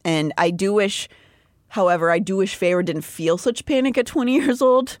that. And I do wish Feyre didn't feel such panic at 20 years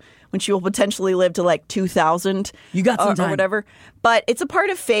old, when she will potentially live to like 2,000. You got some time. Or whatever. But it's a part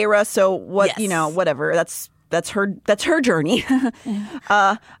of Feyre, so whatever. That's her journey.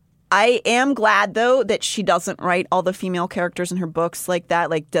 I am glad, though, that she doesn't write all the female characters in her books like that,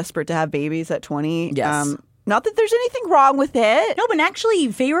 like desperate to have babies at 20. Yes. Not that there's anything wrong with it. No, but actually,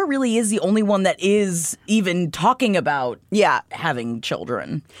 Feyre really is the only one that is even talking about having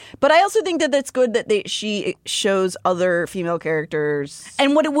children. But I also think that that's good that she shows other female characters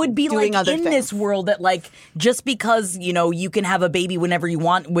and what it would be like in things. This world, that, like, just because, you know, you can have a baby whenever you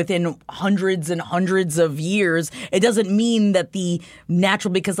want within hundreds and hundreds of years, it doesn't mean that the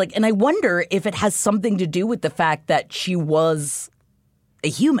natural, because, like, and I wonder if it has something to do with the fact that she was a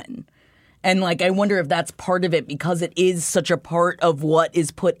human. And, like, I wonder if that's part of it, because it is such a part of what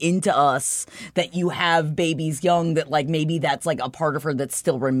is put into us that you have babies young, that, like, maybe that's, like, a part of her that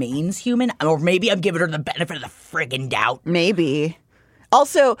still remains human. Or maybe I'm giving her the benefit of the friggin' doubt. Maybe.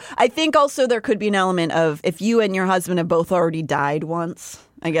 Also, I think also there could be an element of if you and your husband have both already died once,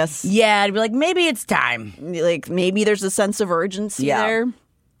 I guess. Yeah, I'd be like, maybe it's time. Like, maybe there's a sense of urgency there.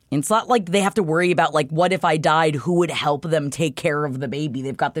 It's not like they have to worry about, like, what if I died? Who would help them take care of the baby?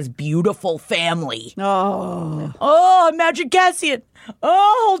 They've got this beautiful family. Oh, imagine Cassian.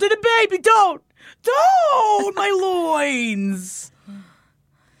 Oh, holding a baby. Don't, my loins.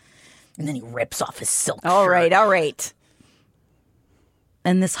 And then he rips off his silk shirt. All right.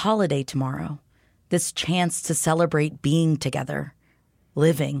 And this holiday tomorrow, this chance to celebrate being together,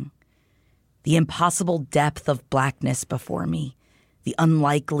 living, the impossible depth of blackness before me, the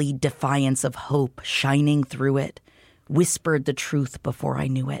unlikely defiance of hope shining through it, whispered the truth before I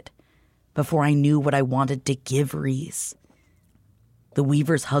knew it, before I knew what I wanted to give Rhys. The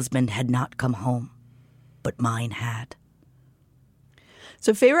weaver's husband had not come home, but mine had.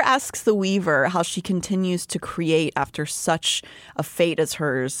 So Feyre asks the weaver how she continues to create after such a fate as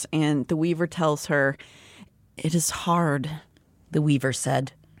hers, and the weaver tells her, "It is hard," the weaver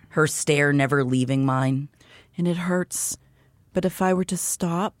said, her stare never leaving mine. "And it hurts. But if I were to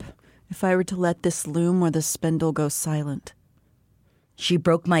stop, if I were to let this loom or this spindle go silent." She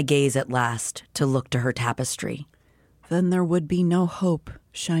broke my gaze at last to look to her tapestry. "Then there would be no hope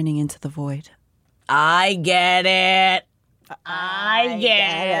shining into the void." I get it. I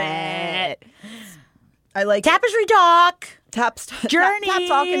get it. I like tapestry talk. Journey. Tap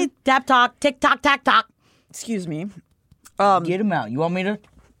talking. Tap talk. Tick tock. Tack tock. Excuse me. Get him out. You want me to?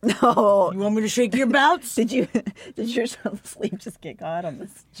 No. You want me to shake your bouts? Did your sleeve just get caught on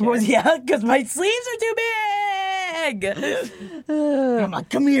this chair? Well, yeah, because my sleeves are too bag. I'm like,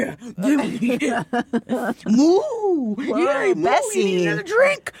 come here. Moo. Whoa, Bessie. You need another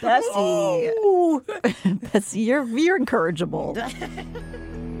drink. Bessie. Moo. Bessie, you're incorrigible.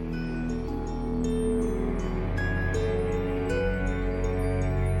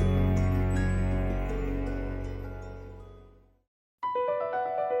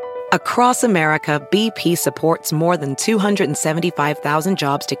 Across America, BP supports more than 275,000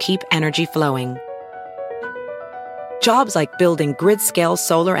 jobs to keep energy flowing. Jobs like building grid-scale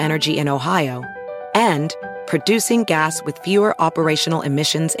solar energy in Ohio and producing gas with fewer operational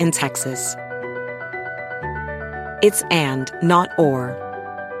emissions in Texas. It's and, not or.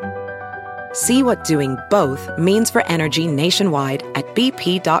 See what doing both means for energy nationwide at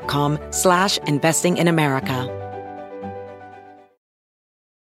bp.com/investing in America.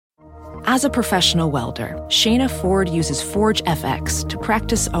 As a professional welder, Shayna Ford uses Forge FX to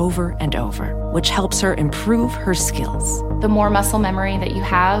practice over and over, which helps her improve her skills. The more muscle memory that you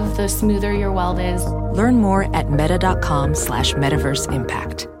have, the smoother your weld is. Learn more at meta.com/metaverse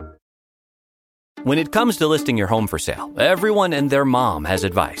impact. When it comes to listing your home for sale, everyone and their mom has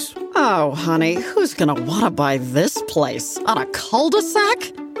advice. Oh, honey, who's gonna want to buy this place? On a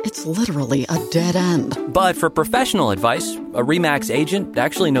cul-de-sac? It's literally a dead end. But for professional advice, a RE/MAX agent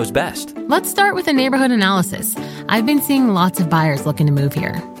actually knows best. Let's start with a neighborhood analysis. I've been seeing lots of buyers looking to move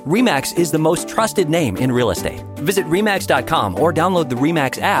here. RE/MAX is the most trusted name in real estate. Visit RE/MAX.com or download the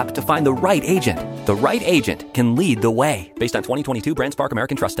RE/MAX app to find the right agent. The right agent can lead the way. Based on 2022 BrandSpark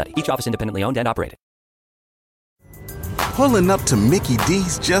American Trust Study. Each office independently owned and operated. Pulling up to Mickey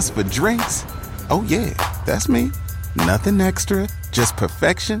D's just for drinks? Oh yeah, that's me. Nothing extra, just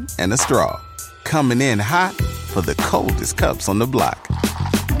perfection and a straw. Coming in hot for the coldest cups on the block.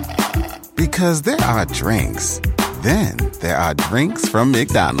 Because there are drinks. Then there are drinks from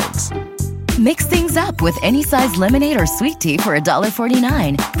McDonald's. Mix things up with any size lemonade or sweet tea for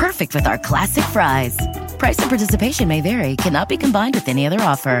 $1.49. Perfect with our classic fries. Price and participation may vary. Cannot be combined with any other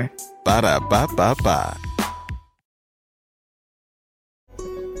offer. Ba-da-ba-ba-ba.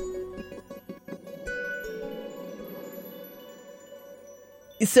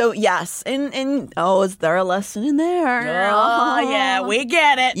 So, yes, and is there a lesson in there? Oh, yeah, we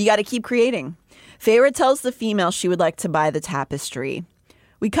get it. You got to keep creating. Feyre tells the female she would like to buy the tapestry.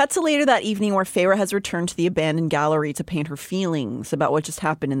 We cut to later that evening where Feyre has returned to the abandoned gallery to paint her feelings about what just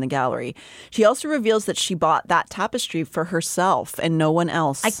happened in the gallery. She also reveals that she bought that tapestry for herself and no one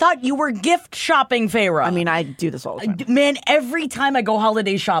else. I thought you were gift shopping, Feyre. I mean, I do this all the time. Man, every time I go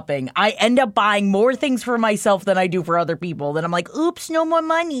holiday shopping, I end up buying more things for myself than I do for other people. Then I'm like, oops, no more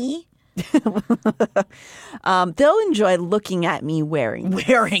money. They'll enjoy looking at me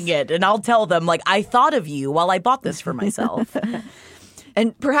wearing it. And I'll tell them, like, I thought of you while I bought this for myself.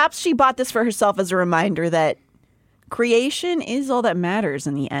 And perhaps she bought this for herself as a reminder that creation is all that matters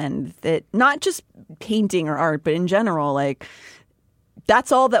in the end. That not just painting or art, but in general, like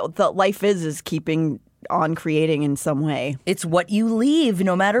that's all that life is keeping on creating in some way. It's what you leave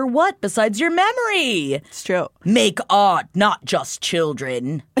no matter what besides your memory. It's true. Make art, not just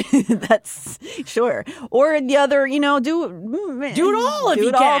children. That's sure. Or the other, do it all if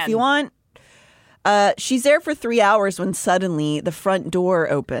you can. If you want. She's there for 3 hours when suddenly the front door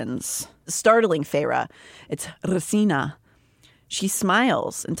opens, startling Feyre. It's Rosina. She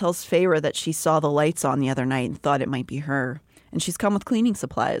smiles and tells Feyre that she saw the lights on the other night and thought it might be her. And she's come with cleaning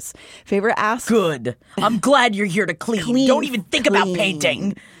supplies. Feyre asks... Good. I'm glad you're here to clean. Don't even think about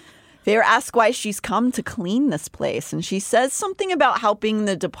painting. Feyre asks why she's come to clean this place. And she says something about helping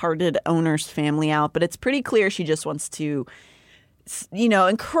the departed owner's family out. But it's pretty clear she just wants to...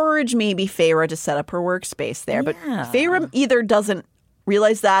 encourage maybe Feyre to set up her workspace there. But Feyre either doesn't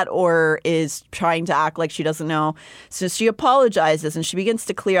realize that or is trying to act like she doesn't know. So she apologizes and she begins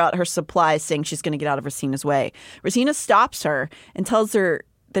to clear out her supplies, saying she's going to get out of Rosina's way. Rosina stops her and tells her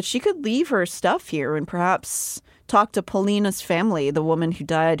that she could leave her stuff here and perhaps talk to Paulina's family, the woman who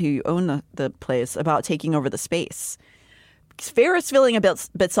died, who owned the place, about taking over the space. Feyre's feeling a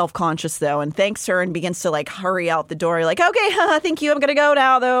bit self-conscious, though, and thanks her and begins to, hurry out the door. Like, okay, thank you. I'm going to go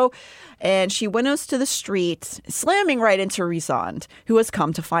now, though. And she winnows to the street, slamming right into Rhysand, who has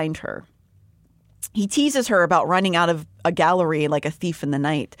come to find her. He teases her about running out of a gallery like a thief in the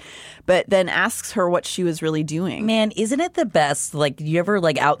night, but then asks her what she was really doing. Man, isn't it the best? You ever,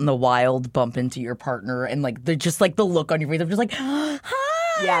 out in the wild, bump into your partner and, they're just, the look on your face. They're just like, hi.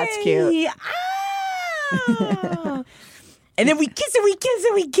 Yeah, it's cute. Ah. And then we kiss and we kiss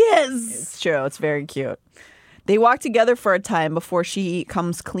and we kiss. It's true. It's very cute. They walk together for a time before she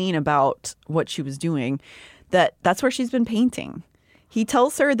comes clean about what she was doing. That's where she's been painting. He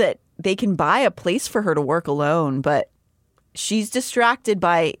tells her that they can buy a place for her to work alone, but she's distracted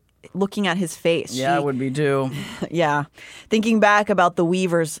by looking at his face. Yeah, I would be too. Yeah. Thinking back about the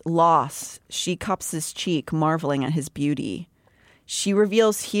weaver's loss, she cups his cheek, marveling at his beauty. She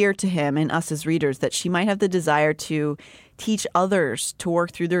reveals here to him and us as readers that she might have the desire to teach others to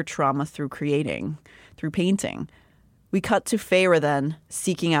work through their trauma through creating, through painting. We cut to Feyre then,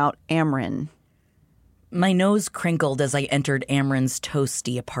 seeking out Amren. My nose crinkled as I entered Amren's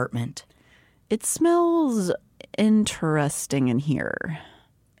toasty apartment. It smells interesting in here.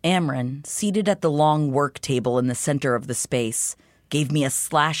 Amren, seated at the long work table in the center of the space, gave me a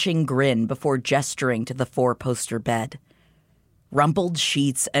slashing grin before gesturing to the 4-poster bed. Rumpled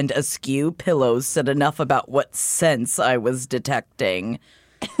sheets and askew pillows said enough about what sense I was detecting.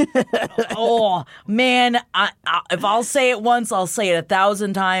 Oh, man, if I'll say it once, I'll say it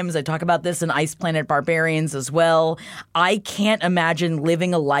 1,000 times. I talk about this in Ice Planet Barbarians as well. I can't imagine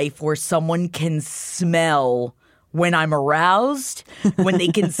living a life where someone can smell when I'm aroused, when they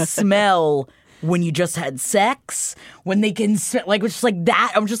can smell when you just had sex, when they can smell, like, it's just like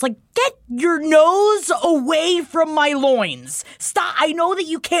that. I'm just like, get your nose away from my loins. Stop. I know that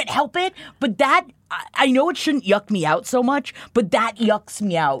you can't help it, but that, I know it shouldn't yuck me out so much, but that yucks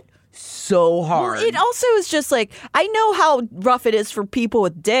me out so hard. Well, it also is just like, I know how rough it is for people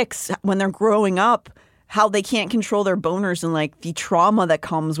with dicks when they're growing up, how they can't control their boners and like the trauma that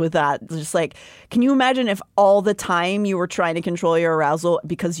comes with that. Just like, can you imagine if all the time you were trying to control your arousal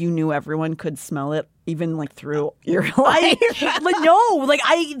because you knew everyone could smell it, even like through your life? I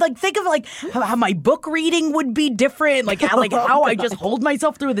think of like how my book reading would be different, like how I just hold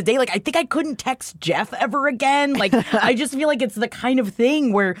myself through the day. Like I think I couldn't text Jeff ever again. Like I just feel like it's the kind of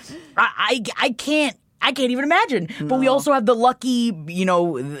thing where I can't even imagine. But we also have the lucky,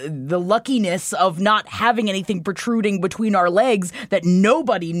 the luckiness of not having anything protruding between our legs that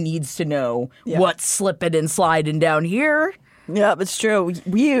nobody needs to know what's slipping and sliding down here. Yeah, it's true.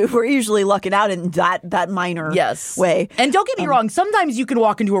 We're usually lucking out in that minor way. And don't get me wrong, sometimes you can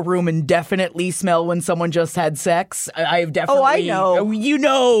walk into a room and definitely smell when someone just had sex. I've definitely... Oh, I know. You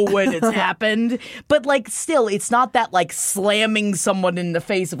know when it's happened. But, like, still, it's not that, like, slamming someone in the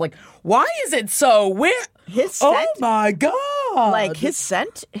face of, like, why is it so? His scent? Oh, my God. Like, his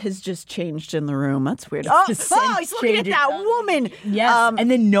scent has just changed in the room. That's weird. He's looking at that woman. Yes.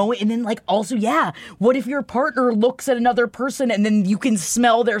 And then like, also, what if your partner looks at another person and then you can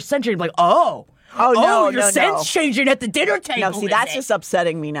smell their scent? You're like, no, your scent's changing at the dinner table. No, see, that's just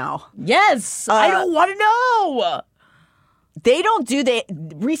upsetting me now. Yes. I don't want to know.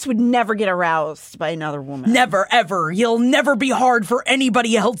 Reese would never get aroused by another woman. Never, ever. You'll never be hard for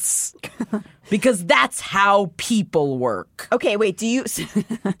anybody else. Because that's how people work. Okay, wait, do you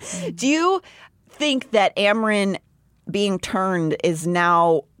think that Amren being turned is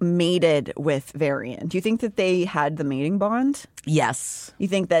now mated with Varian? Do you think that they had the mating bond? Yes. Do you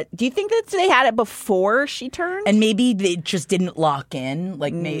think that they had it before she turned? And maybe they just didn't lock in,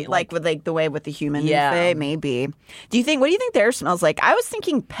 with the way with the human fae, maybe. What do you think theirs smells like? I was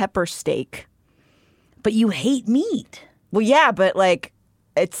thinking pepper steak. But you hate meat. Well, yeah, but like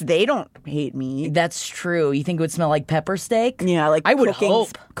they don't hate meat. That's true. You think it would smell like pepper steak? Yeah, like I would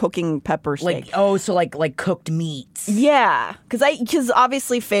hope cooking pepper steak. Like cooked meats. Yeah, because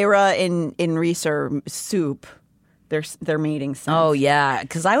obviously Feyre in Reese are soup. They're mating sense. Oh yeah,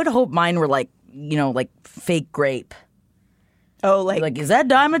 because I would hope mine were like fake grape. Oh, like is that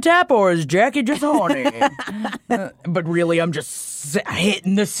Diamond Tap or is Jackie just horny? But really, I'm just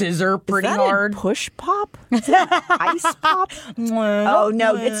hitting the scissor pretty hard. Push pop? Ice pop? Oh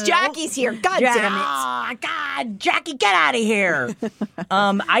no, it's Jackie's here. God damn it! Oh, God, Jackie, get out of here!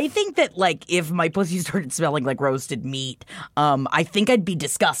 I think that like if my pussy started smelling like roasted meat, I think I'd be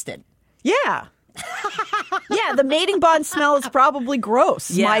disgusted. Yeah. Yeah, the mating bond smell is probably gross.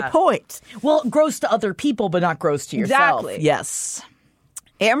 Yeah. My point. Well, gross to other people, but not gross to yourself. Exactly. Yes.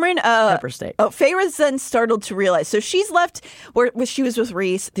 Amren, pepper steak. Feyre's then startled to realize. So she's left where she was with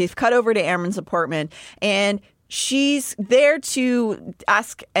Reese. They've cut over to Amren's apartment, and she's there to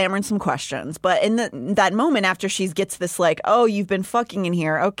ask Amren some questions. But in that moment, after she gets this like, oh, you've been fucking in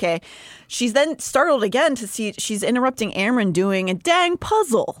here. Okay. She's then startled again to see she's interrupting Amren doing a dang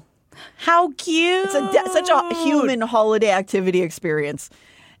puzzle. How cute. It's such a human holiday activity experience.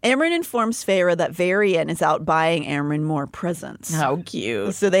 Amren informs Feyre that Varian is out buying Amren more presents. How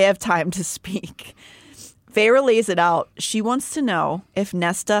cute. So they have time to speak. Feyre lays it out. She wants to know if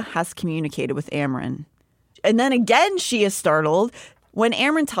Nesta has communicated with Amren. And then again she is startled when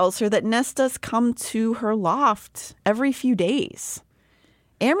Amren tells her that Nesta's come to her loft every few days.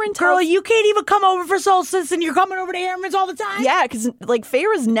 Amren tells... Girl, you can't even come over for solstice and you're coming over to Amren's all the time? Yeah, because like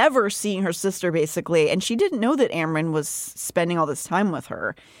Feyre's never seeing her sister basically, and she didn't know that Amren was spending all this time with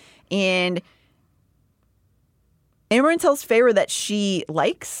her. And Amren tells Feyre that she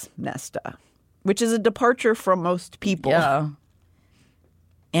likes Nesta, which is a departure from most people. Yeah.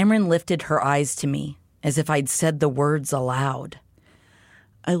 Amren lifted her eyes to me as if I'd said the words aloud.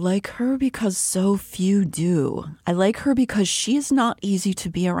 I like her because so few do. I like her because she is not easy to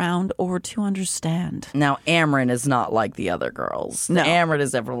be around or to understand. Now, Amren is not like the other girls. No. Amren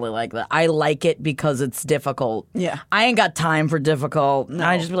is definitely like that. I like it because it's difficult. Yeah. I ain't got time for difficult. No.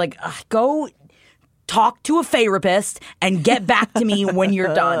 I just be like, go talk to a therapist and get back to me when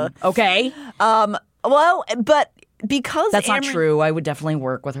you're done, okay? Well, but... because that's not true. I would definitely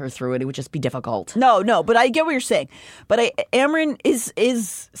work with her through it. It would just be difficult. No, but I get what you're saying. But Amren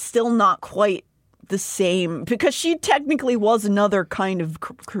is still not quite the same because she technically was another kind of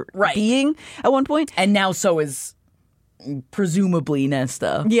being at one point. And now so is presumably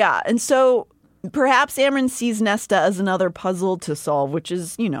Nesta. Yeah, and so perhaps Amren sees Nesta as another puzzle to solve, which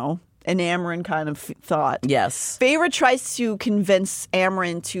is, you know, an Amren kind of thought. Yes. Feyre tries to convince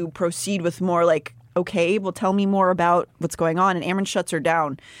Amren to proceed with more like, okay, well, tell me more about what's going on. And Amren shuts her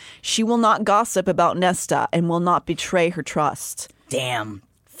down. She will not gossip about Nesta and will not betray her trust. Damn.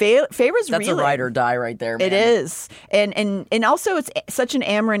 Feyre's That's a ride or die right there, man. It is. And also it's such an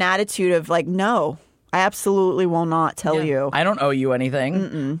Amren attitude of like, no, I absolutely will not tell you. I don't owe you anything.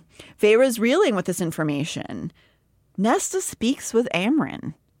 Mm-mm. Feyre's reeling with this information. Nesta speaks with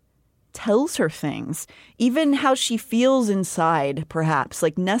Amren. Tells her things. Even how she feels inside, perhaps.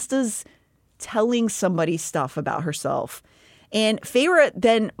 Like Nesta's telling somebody stuff about herself. And Feyre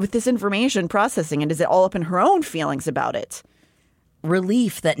then, with this information, processing it, is it all up in her own feelings about it?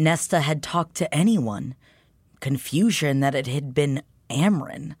 Relief that Nesta had talked to anyone. Confusion that it had been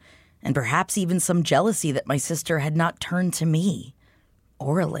Amren. And perhaps even some jealousy that my sister had not turned to me.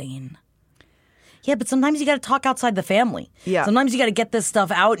 Or Elaine. Yeah, but sometimes you got to talk outside the family. Yeah. Sometimes you got to get this stuff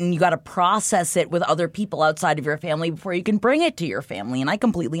out and you got to process it with other people outside of your family before you can bring it to your family. And I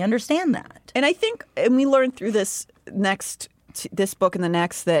completely understand that. And I think, and we learned through this book and the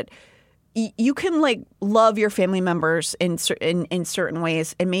next, that you can like love your family members in certain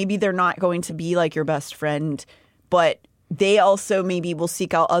ways, and maybe they're not going to be like your best friend, but they also maybe will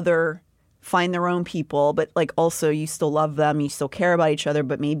seek out find their own people, but like also you still love them, you still care about each other,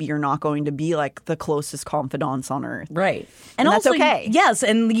 but maybe you're not going to be like the closest confidants on earth. Right. And also, that's okay. Yes,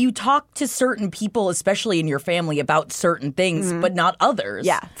 and you talk to certain people, especially in your family, about certain things, but not others.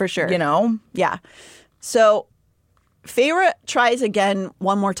 Yeah, for sure. You know? Yeah. So Feyre tries again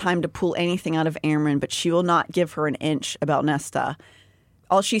one more time to pull anything out of Amren, but she will not give her an inch about Nesta.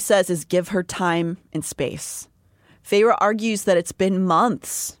 All she says is give her time and space. Feyre argues that it's been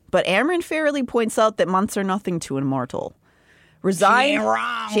months, but Amren fairly points out that months are nothing to an immortal. Resigned, she ain't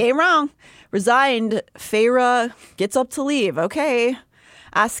wrong. She ain't wrong. Resigned, Feyre gets up to leave. Okay.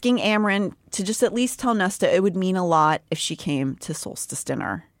 Asking Amren to just at least tell Nesta it would mean a lot if she came to Solstice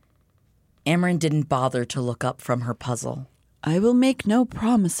dinner. Amren didn't bother to look up from her puzzle. I will make no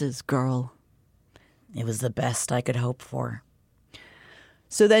promises, girl. It was the best I could hope for.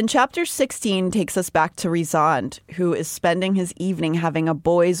 So then chapter 16 takes us back to Rhysand, who is spending his evening having a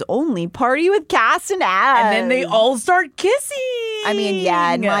boys-only party with Cass and Az. And then they all start kissing. I mean,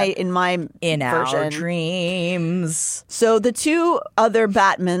 yeah, in my version. Our dreams. So the two other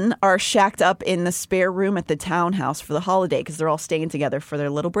Batmen are shacked up in the spare room at the townhouse for the holiday because they're all staying together for their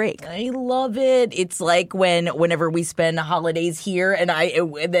little break. I love it. It's like whenever we spend holidays here, and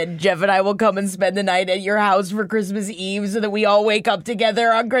then Jeff and I will come and spend the night at your house for Christmas Eve, so that we all wake up together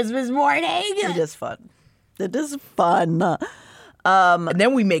on Christmas morning. It is fun. It is fun. And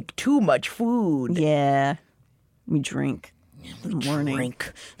then we make too much food. Yeah. We drink. In the morning.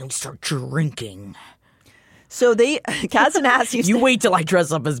 Then we start drinking. So Cass and Az used You wait till I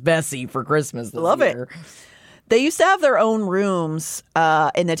dress up as Bessie for Christmas this year. It. They used to have their own rooms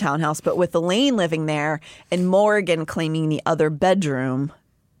in the townhouse, but with Elaine living there and Morgan claiming the other bedroom,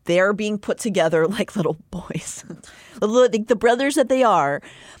 they're being put together like little boys. Like the brothers that they are.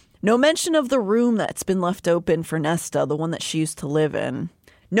 No mention of the room that's been left open for Nesta, the one that she used to live in.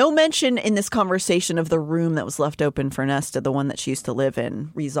 No mention in this conversation of the room that was left open for Nesta, the one that she used to live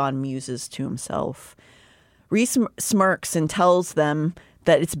in. Rhysand muses to himself. Rhys smirks and tells them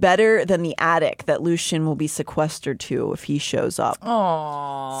that it's better than the attic that Lucien will be sequestered to if he shows up.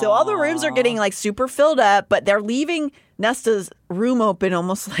 Aww. So all the rooms are getting like super filled up, but they're leaving Nesta's room open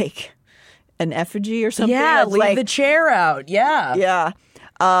almost like an effigy or something. Yeah, leave the chair out. Yeah. Yeah.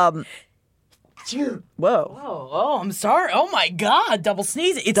 Whoa. Oh, I'm sorry. Oh my God, double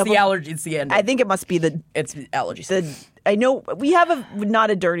sneeze. It's the allergy. It's the end. I think it must be it's allergy. I know we have not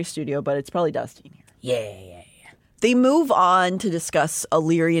a dirty studio, but it's probably dusty in here. Yeah. They move on to discuss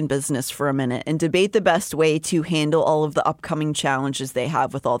Illyrian business for a minute and debate the best way to handle all of the upcoming challenges they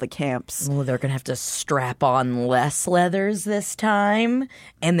have with all the camps. Well, they're going to have to strap on less leathers this time,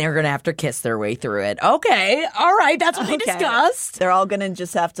 and they're going to have to kiss their way through it. Okay, all right, that's what they discussed. They're all going to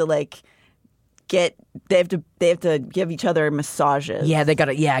just have to they have to give each other massages. Yeah, they got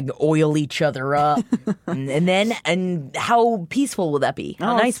to oil each other up. and how peaceful will that be?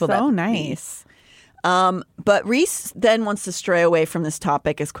 How nice will that be? So nice. But Rhys then wants to stray away from this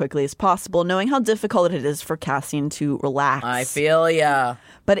topic as quickly as possible, knowing how difficult it is for Cassian to relax. I feel ya.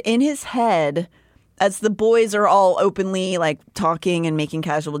 But in his head, as the boys are all openly talking and making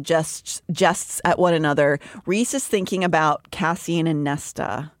casual jests at one another, Rhys is thinking about Cassian and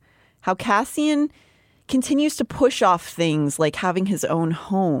Nesta. How Cassian continues to push off things like having his own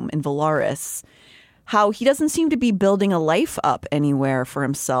home in Valaris. How he doesn't seem to be building a life up anywhere for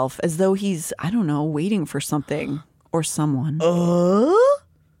himself, as though he's, I don't know, waiting for something or someone.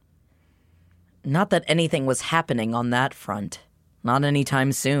 Not that anything was happening on that front. Not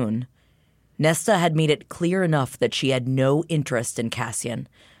anytime soon. Nesta had made it clear enough that she had no interest in Cassian,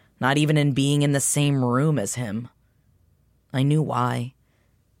 not even in being in the same room as him. I knew why.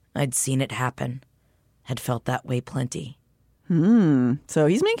 I'd seen it happen. Had felt that way plenty. So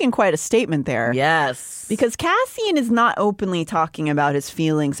he's making quite a statement there. Yes. Because Cassian is not openly talking about his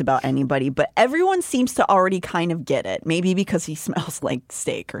feelings about anybody, but everyone seems to already kind of get it. Maybe because he smells like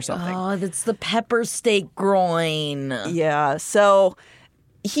steak or something. Oh, that's the pepper steak groin. Yeah. So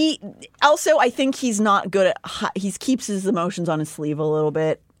I think he's not good at, he keeps his emotions on his sleeve a little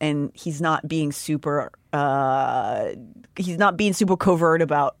bit, and he's not being super covert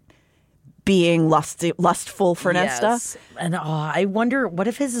about being lustful for Nesta. And I wonder, what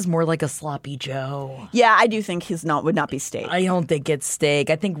if his is more like a sloppy Joe? Yeah, I do think his would not be steak. I don't think it's steak.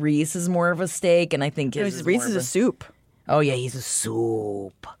 I think Rhys is more of a steak, and I think Rhys is a soup. Oh yeah, he's a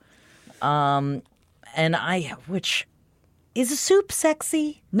soup. Which is a soup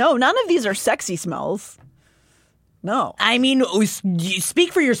sexy? No, none of these are sexy smells. No. I mean, you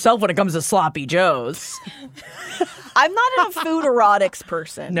speak for yourself when it comes to sloppy Joes. I'm not a food erotics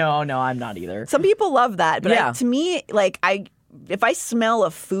person. No, I'm not either. Some people love that, but to me, if I smell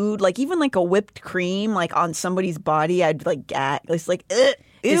a food, even a whipped cream, on somebody's body, I'd gag. It's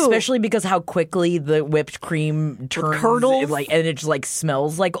ew. Especially because how quickly the whipped cream turns, curdles, and it just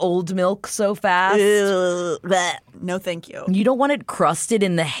smells like old milk so fast. No, thank you. You don't want it crusted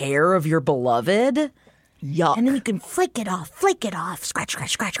in the hair of your beloved. Yuck. And then you can flick it off, scratch,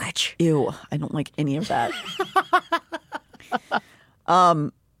 scratch, scratch, scratch. Ew, I don't like any of that.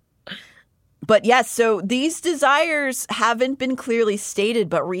 But yes, so these desires haven't been clearly stated,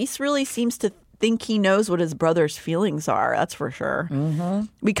 but Rhys really seems to think he knows what his brother's feelings are, that's for sure. Mm-hmm.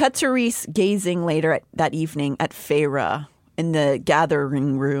 We cut to Rhys gazing later that evening at Feyre in the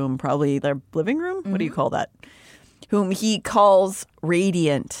gathering room, probably their living room? Mm-hmm. What do you call that? Whom he calls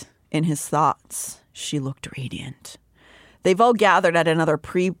radiant in his thoughts. She looked radiant. They've all gathered at another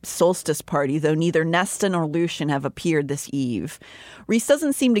pre-solstice party, though neither Nesta nor Lucien have appeared this eve. Rhys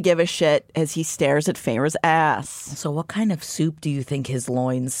doesn't seem to give a shit as he stares at Feyre's ass. So what kind of soup do you think his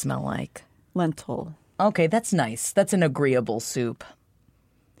loins smell like? Lentil. Okay, that's nice. That's an agreeable soup.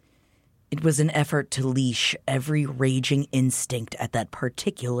 It was an effort to leash every raging instinct at that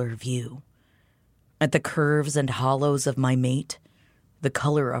particular view. At the curves and hollows of my mate, the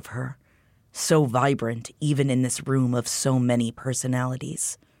color of her, so vibrant even in this room of so many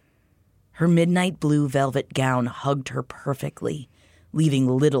personalities. Her midnight blue velvet gown hugged her perfectly, leaving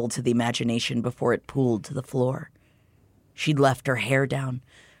little to the imagination before it pooled to the floor. She'd left her hair down,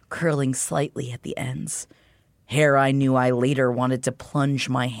 curling slightly at the ends. Hair I knew I later wanted to plunge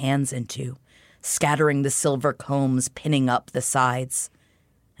my hands into, scattering the silver combs pinning up the sides.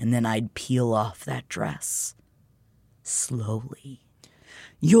 And then I'd peel off that dress. Slowly.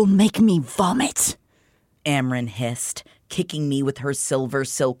 "You'll make me vomit," Amren hissed, kicking me with her silver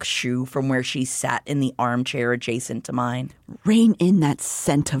silk shoe from where she sat in the armchair adjacent to mine. "Rein in that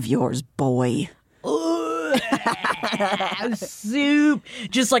scent of yours, boy." Soup.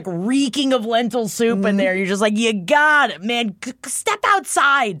 Just reeking of lentil soup in there. You're just you got it, man. Step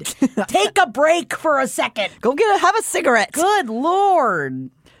outside. Take a break for a second. Go have a cigarette. Good Lord.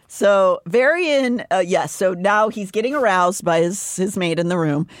 So Varian, so now he's getting aroused by his mate in the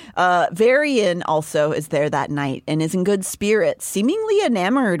room. Varian also is there that night and is in good spirits, seemingly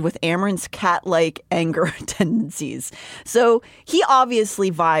enamored with Amren's cat-like anger tendencies. So he obviously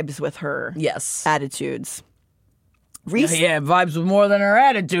vibes with her attitudes. Reese, vibes with more than her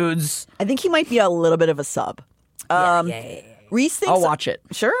attitudes. I think he might be a little bit of a sub. Reese thinks, I'll watch it.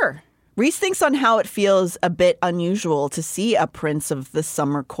 Sure. Reese thinks on how it feels a bit unusual to see a prince of the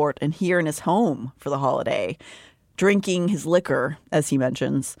summer court and here in his home for the holiday, drinking his liquor, as he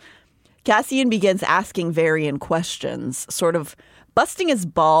mentions. Cassian begins asking Varian questions, sort of busting his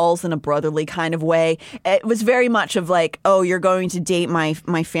balls in a brotherly kind of way. It was very much of like, oh, you're going to date my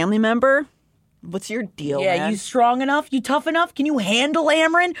family member? What's your deal, man? You strong enough? You tough enough? Can you handle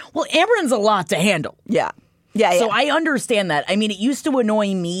Amren? Well, Amren's a lot to handle. Yeah. So I understand that. I mean, it used to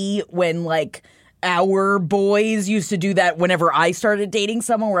annoy me when, like, our boys used to do that whenever I started dating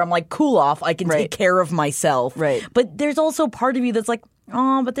someone where I'm like, cool off, I can take care of myself. Right. But there's also part of you that's like,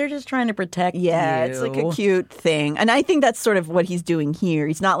 oh, but they're just trying to protect you. Yeah, it's like a cute thing. And I think that's sort of what he's doing here.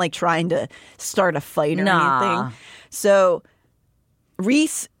 He's not, like, trying to start a fight or anything. So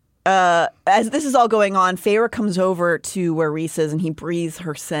Reese... as this is all going on, Feyre comes over to where Reese is and he breathes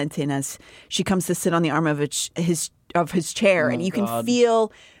her scent in as she comes to sit on the arm of his chair. And you can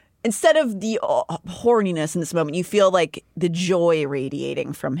feel, instead of the horniness in this moment, you feel like the joy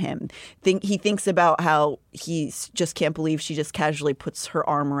radiating from him. He thinks about how he just can't believe she just casually puts her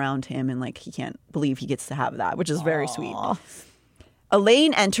arm around him and like he can't believe he gets to have that, which is very sweet.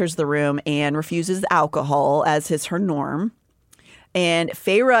 Elaine enters the room and refuses alcohol, as is her norm. And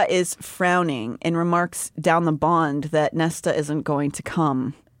Feyre is frowning and remarks down the bond that Nesta isn't going to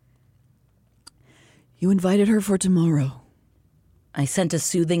come. You invited her for tomorrow. I sent a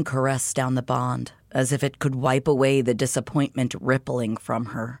soothing caress down the bond, as if it could wipe away the disappointment rippling from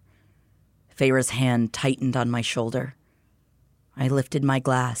her. Feyre's hand tightened on my shoulder. I lifted my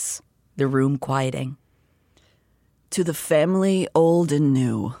glass, the room quieting. To the family old and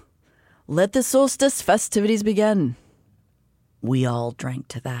new, let the solstice festivities begin. We all drank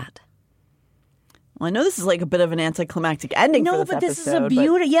to that. Well, I know this is like a bit of an anticlimactic ending for this episode. No, but this is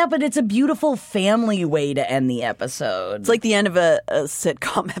but it's a beautiful family way to end the episode. It's like the end of a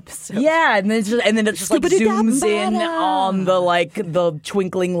sitcom episode. Yeah, and then it just like zooms in on the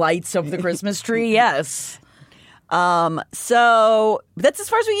twinkling lights of the Christmas tree. Yes. So that's as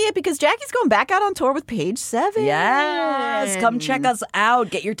far as we get because Jackie's going back out on tour with Page 7. Yes. Come check us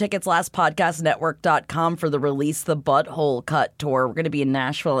out. Get your tickets lastpodcastnetwork.com for the Release the Butthole Cut tour. We're going to be in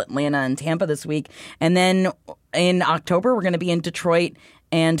Nashville, Atlanta, and Tampa this week. And then in October, we're going to be in Detroit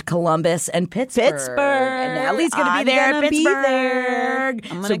and Columbus and Pittsburgh. And Natalie's going to be there at Pittsburgh.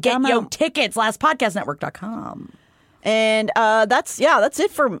 So get your tickets, lastpodcastnetwork.com. And that's it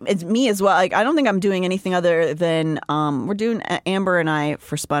for me as well. Like, I don't think I'm doing anything other than we're doing Amber and I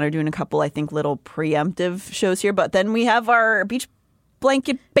for Spun are doing a couple, I think, little preemptive shows here. But then we have our Beach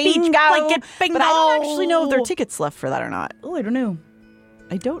Blanket Bingo. But I don't actually know if there are tickets left for that or not. Oh, I don't know.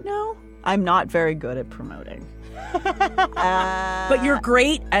 I don't know. I'm not very good at promoting. But you're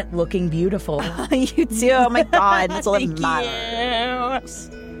great at looking beautiful. You too. Oh my God, that's all that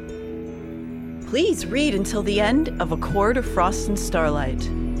matters. Please read until the end of A Chord of Frost and Starlight.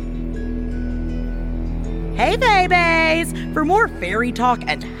 Hey, babies! For more fairy talk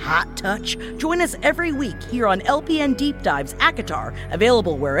and hot touch, join us every week here on LPN Deep Dives ACOTAR,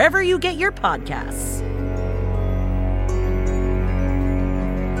 available wherever you get your podcasts.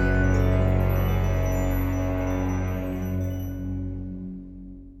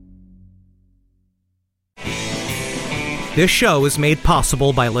 This show is made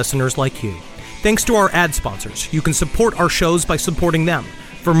possible by listeners like you. Thanks to our ad sponsors, you can support our shows by supporting them.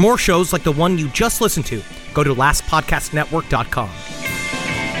 For more shows like the one you just listened to, go to lastpodcastnetwork.com.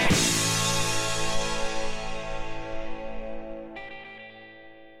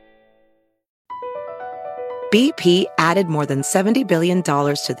 BP added more than $70 billion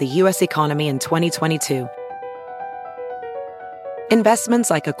to the U.S. economy in 2022.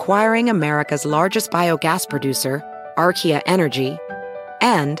 Investments like acquiring America's largest biogas producer, Archaea Energy,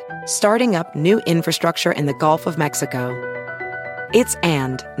 and starting up new infrastructure in the Gulf of Mexico. It's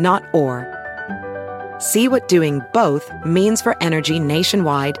and, not or. See what doing both means for energy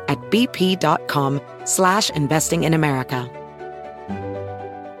nationwide at bp.com/investing in America.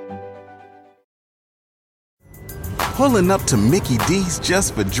 Pulling up to Mickey D's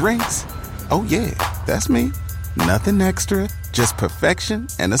just for drinks? Oh yeah, that's me. Nothing extra, just perfection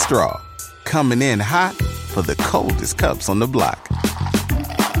and a straw. Coming in hot for the coldest cups on the block.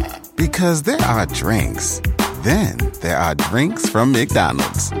 Because there are drinks. Then there are drinks from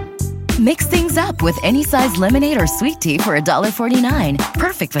McDonald's. Mix things up with any size lemonade or sweet tea for $1.49.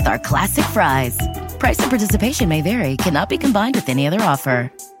 Perfect with our classic fries. Price and participation may vary. Cannot be combined with any other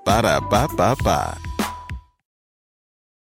offer. Ba-da-ba-ba-ba.